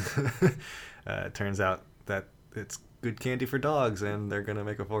 dogs. It turns out that it's good candy for dogs, and they're gonna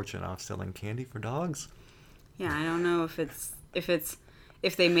make a fortune off selling candy for dogs. Yeah, I don't know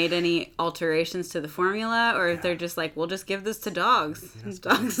if they made any alterations to the formula, or if they're just like, we'll just give this to dogs.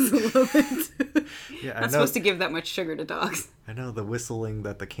 Dogs love it. Yeah, I Not know. supposed to give that much sugar to dogs. I know the whistling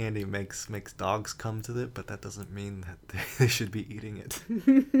that the candy makes dogs come to it, but that doesn't mean that they should be eating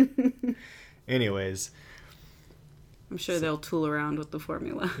it. Anyways, I'm sure they'll tool around with the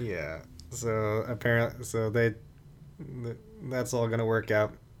formula. yeah. So apparently, that's all gonna work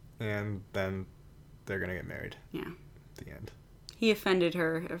out, and then they're gonna get married. Yeah. At the end. He offended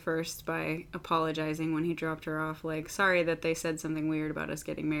her at first by apologizing when he dropped her off, like, sorry that they said something weird about us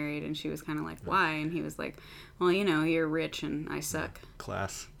getting married. And she was kind of like, why? And he was like, well, you know, you're rich and I suck.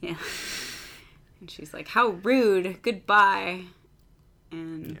 Class. Yeah. And she's like, how rude. Goodbye.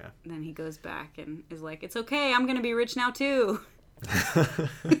 And then he goes back and is like, it's okay. I'm going to be rich now, too.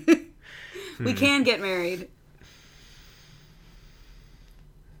 We can get married.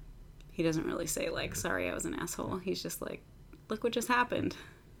 He doesn't really say, like, sorry, I was an asshole. He's just like, look what just happened.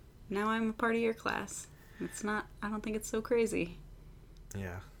 Now I'm a part of your class. I don't think it's so crazy.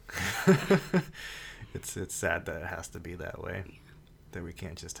 Yeah. It's sad that it has to be that way. That we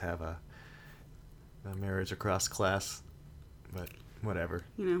can't just have a marriage across class. But whatever.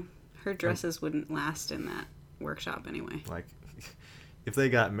 You know, her dresses wouldn't last in that workshop anyway. Like, if they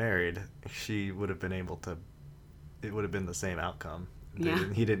got married, she would have been able to. It would have been the same outcome.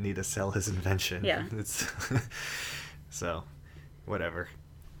 He didn't need to sell his invention. Yeah. It's so, whatever.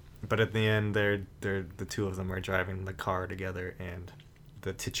 But at the end, they're the two of them are driving the car together, and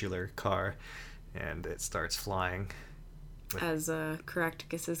the titular car, and it starts flying. As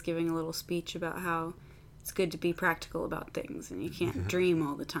Caractacus is giving a little speech about how it's good to be practical about things, and you can't dream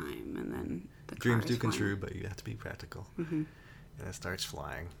all the time. And then the Dreams car do is come flying. true, but you have to be practical. Mm-hmm. And it starts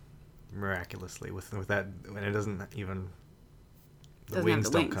flying miraculously with that, when it doesn't even. The Doesn't have wings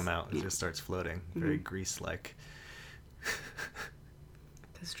the don't wings. come out. It Yeah. just starts floating, very grease-like.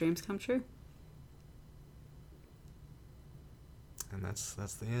 Because dreams come true. And that's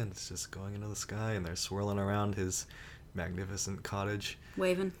the end. It's just going into the sky, and they're swirling around his magnificent cottage.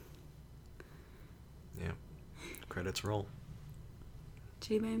 Waving. Yeah. Credits roll.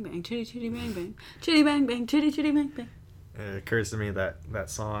 Chitty bang bang, chitty chitty bang bang. Chitty bang bang, chitty chitty bang bang. It occurs to me that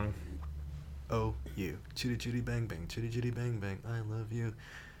song, "Oh You, Chitty Chitty Bang Bang, Chitty Chitty Bang Bang, I Love You."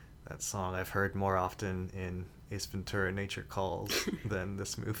 That song I've heard more often in Ace Ventura: Nature Calls than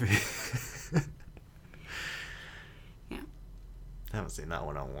this movie. Yeah. I haven't seen that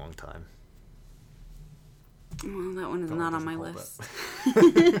one in a long time. Well, that one is That one not on my doesn't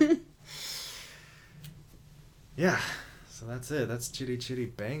hold list. Yeah. So that's it. That's Chitty Chitty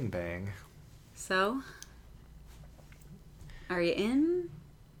Bang Bang. So, are you in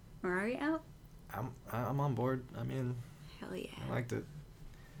or are you out? I'm on board. I'm in. Hell yeah. I liked it.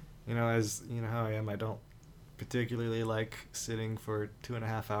 You know, as you know how I am, I don't particularly like sitting for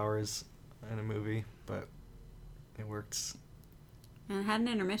 2.5 hours in a movie, but it works. And it had an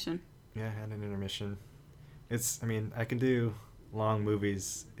intermission. Yeah, I had an intermission. I mean, I can do long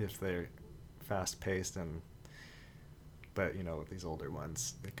movies if they're fast paced, but you know, with these older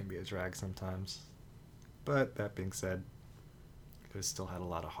ones, it can be a drag sometimes. But that being said, it still had a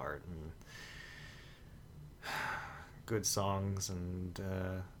lot of heart and good songs and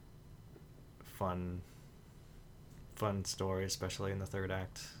fun story, especially in the third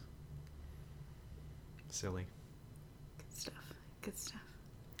act. Silly. Good stuff. Good stuff.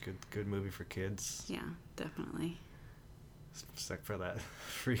 Good movie for kids. Yeah, definitely. Except for that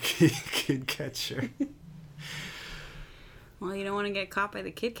freaky kid catcher. Well, you don't want to get caught by the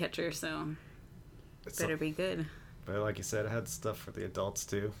kid catcher, so better be good. But like you said, it had stuff for the adults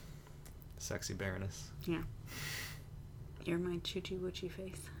too. Sexy Baroness. Yeah. You're my choochie woochie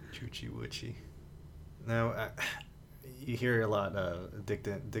face. Choochie woochie. Now, you hear a lot Dick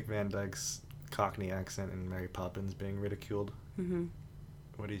Van Dyke's Cockney accent in Mary Poppins being ridiculed. Mm-hmm.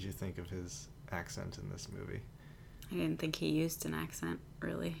 What did you think of his accent in this movie? I didn't think he used an accent,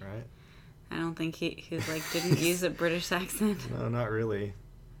 really. Right? I don't think he like didn't use a British accent. No, not really.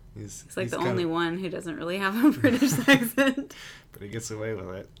 He's like the only one who doesn't really have a British accent. But he gets away with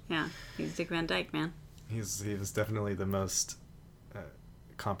it. Yeah, he's Dick Van Dyke, man. He was definitely the most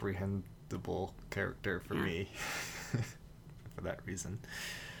comprehensible character for me. For that reason.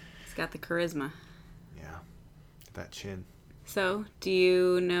 He's got the charisma. Yeah, that chin. So, do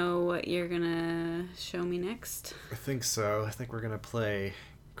you know what you're gonna show me next? I think so. I think we're gonna play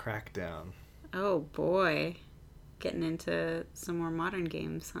Crackdown. Oh boy, getting into some more modern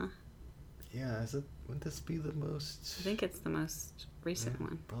games, huh? Yeah, would this be the most... I think it's the most recent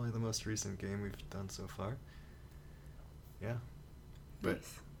one. Probably the most recent game we've done so far. Yeah. But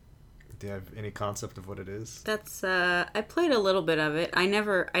Nice. do you have any concept of what it is? That's, I played a little bit of it. I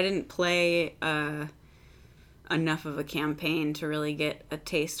didn't play, enough of a campaign to really get a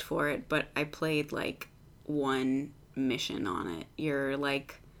taste for it, but I played, like, one mission on it. You're,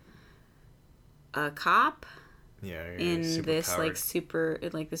 like, a cop Yeah, in this like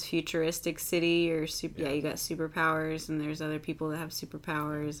this futuristic city, or you got superpowers, and there's other people that have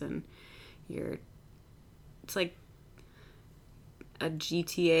superpowers, and it's like a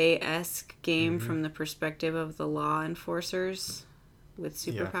GTA-esque game from the perspective of the law enforcers with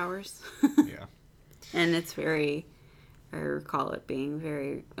superpowers. Yeah. And it's I recall it being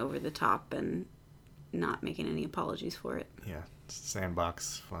very over the top and not making any apologies for it. Yeah, it's a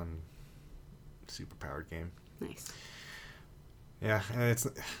sandbox, fun, superpowered game. Nice. Yeah, and it's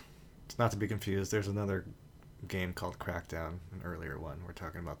not to be confused. There's another game called Crackdown, an earlier one. We're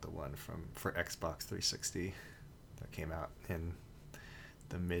talking about the one for Xbox 360 that came out in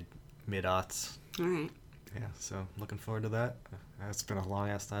the mid-aughts. All right. Yeah, so looking forward to that. It's been a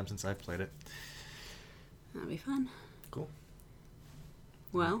long-ass time since I've played it. That'll be fun. Cool.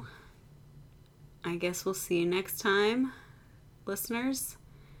 Well, I guess we'll see you next time, listeners.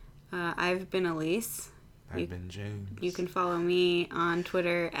 I've been Elise. I've been James. You can follow me on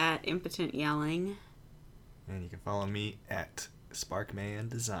Twitter at Impotent Yelling. And you can follow me at Sparkman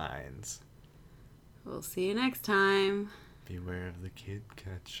Designs. We'll see you next time. Beware of the kid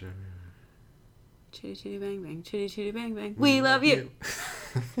catcher. Chitty chitty bang bang, chitty chitty bang bang. We love you.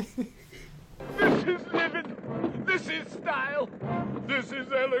 This is living. This is style. This is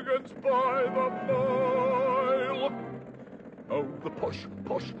elegance by the mile. Oh, the posh,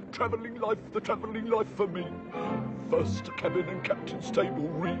 travelling life, the travelling life for me. First cabin and captain's table,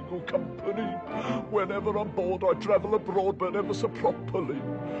 regal company. Whenever I'm bored, I travel abroad, but ever so properly.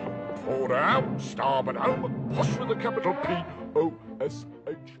 Forward out, starboard home, posh with a capital P-O-S.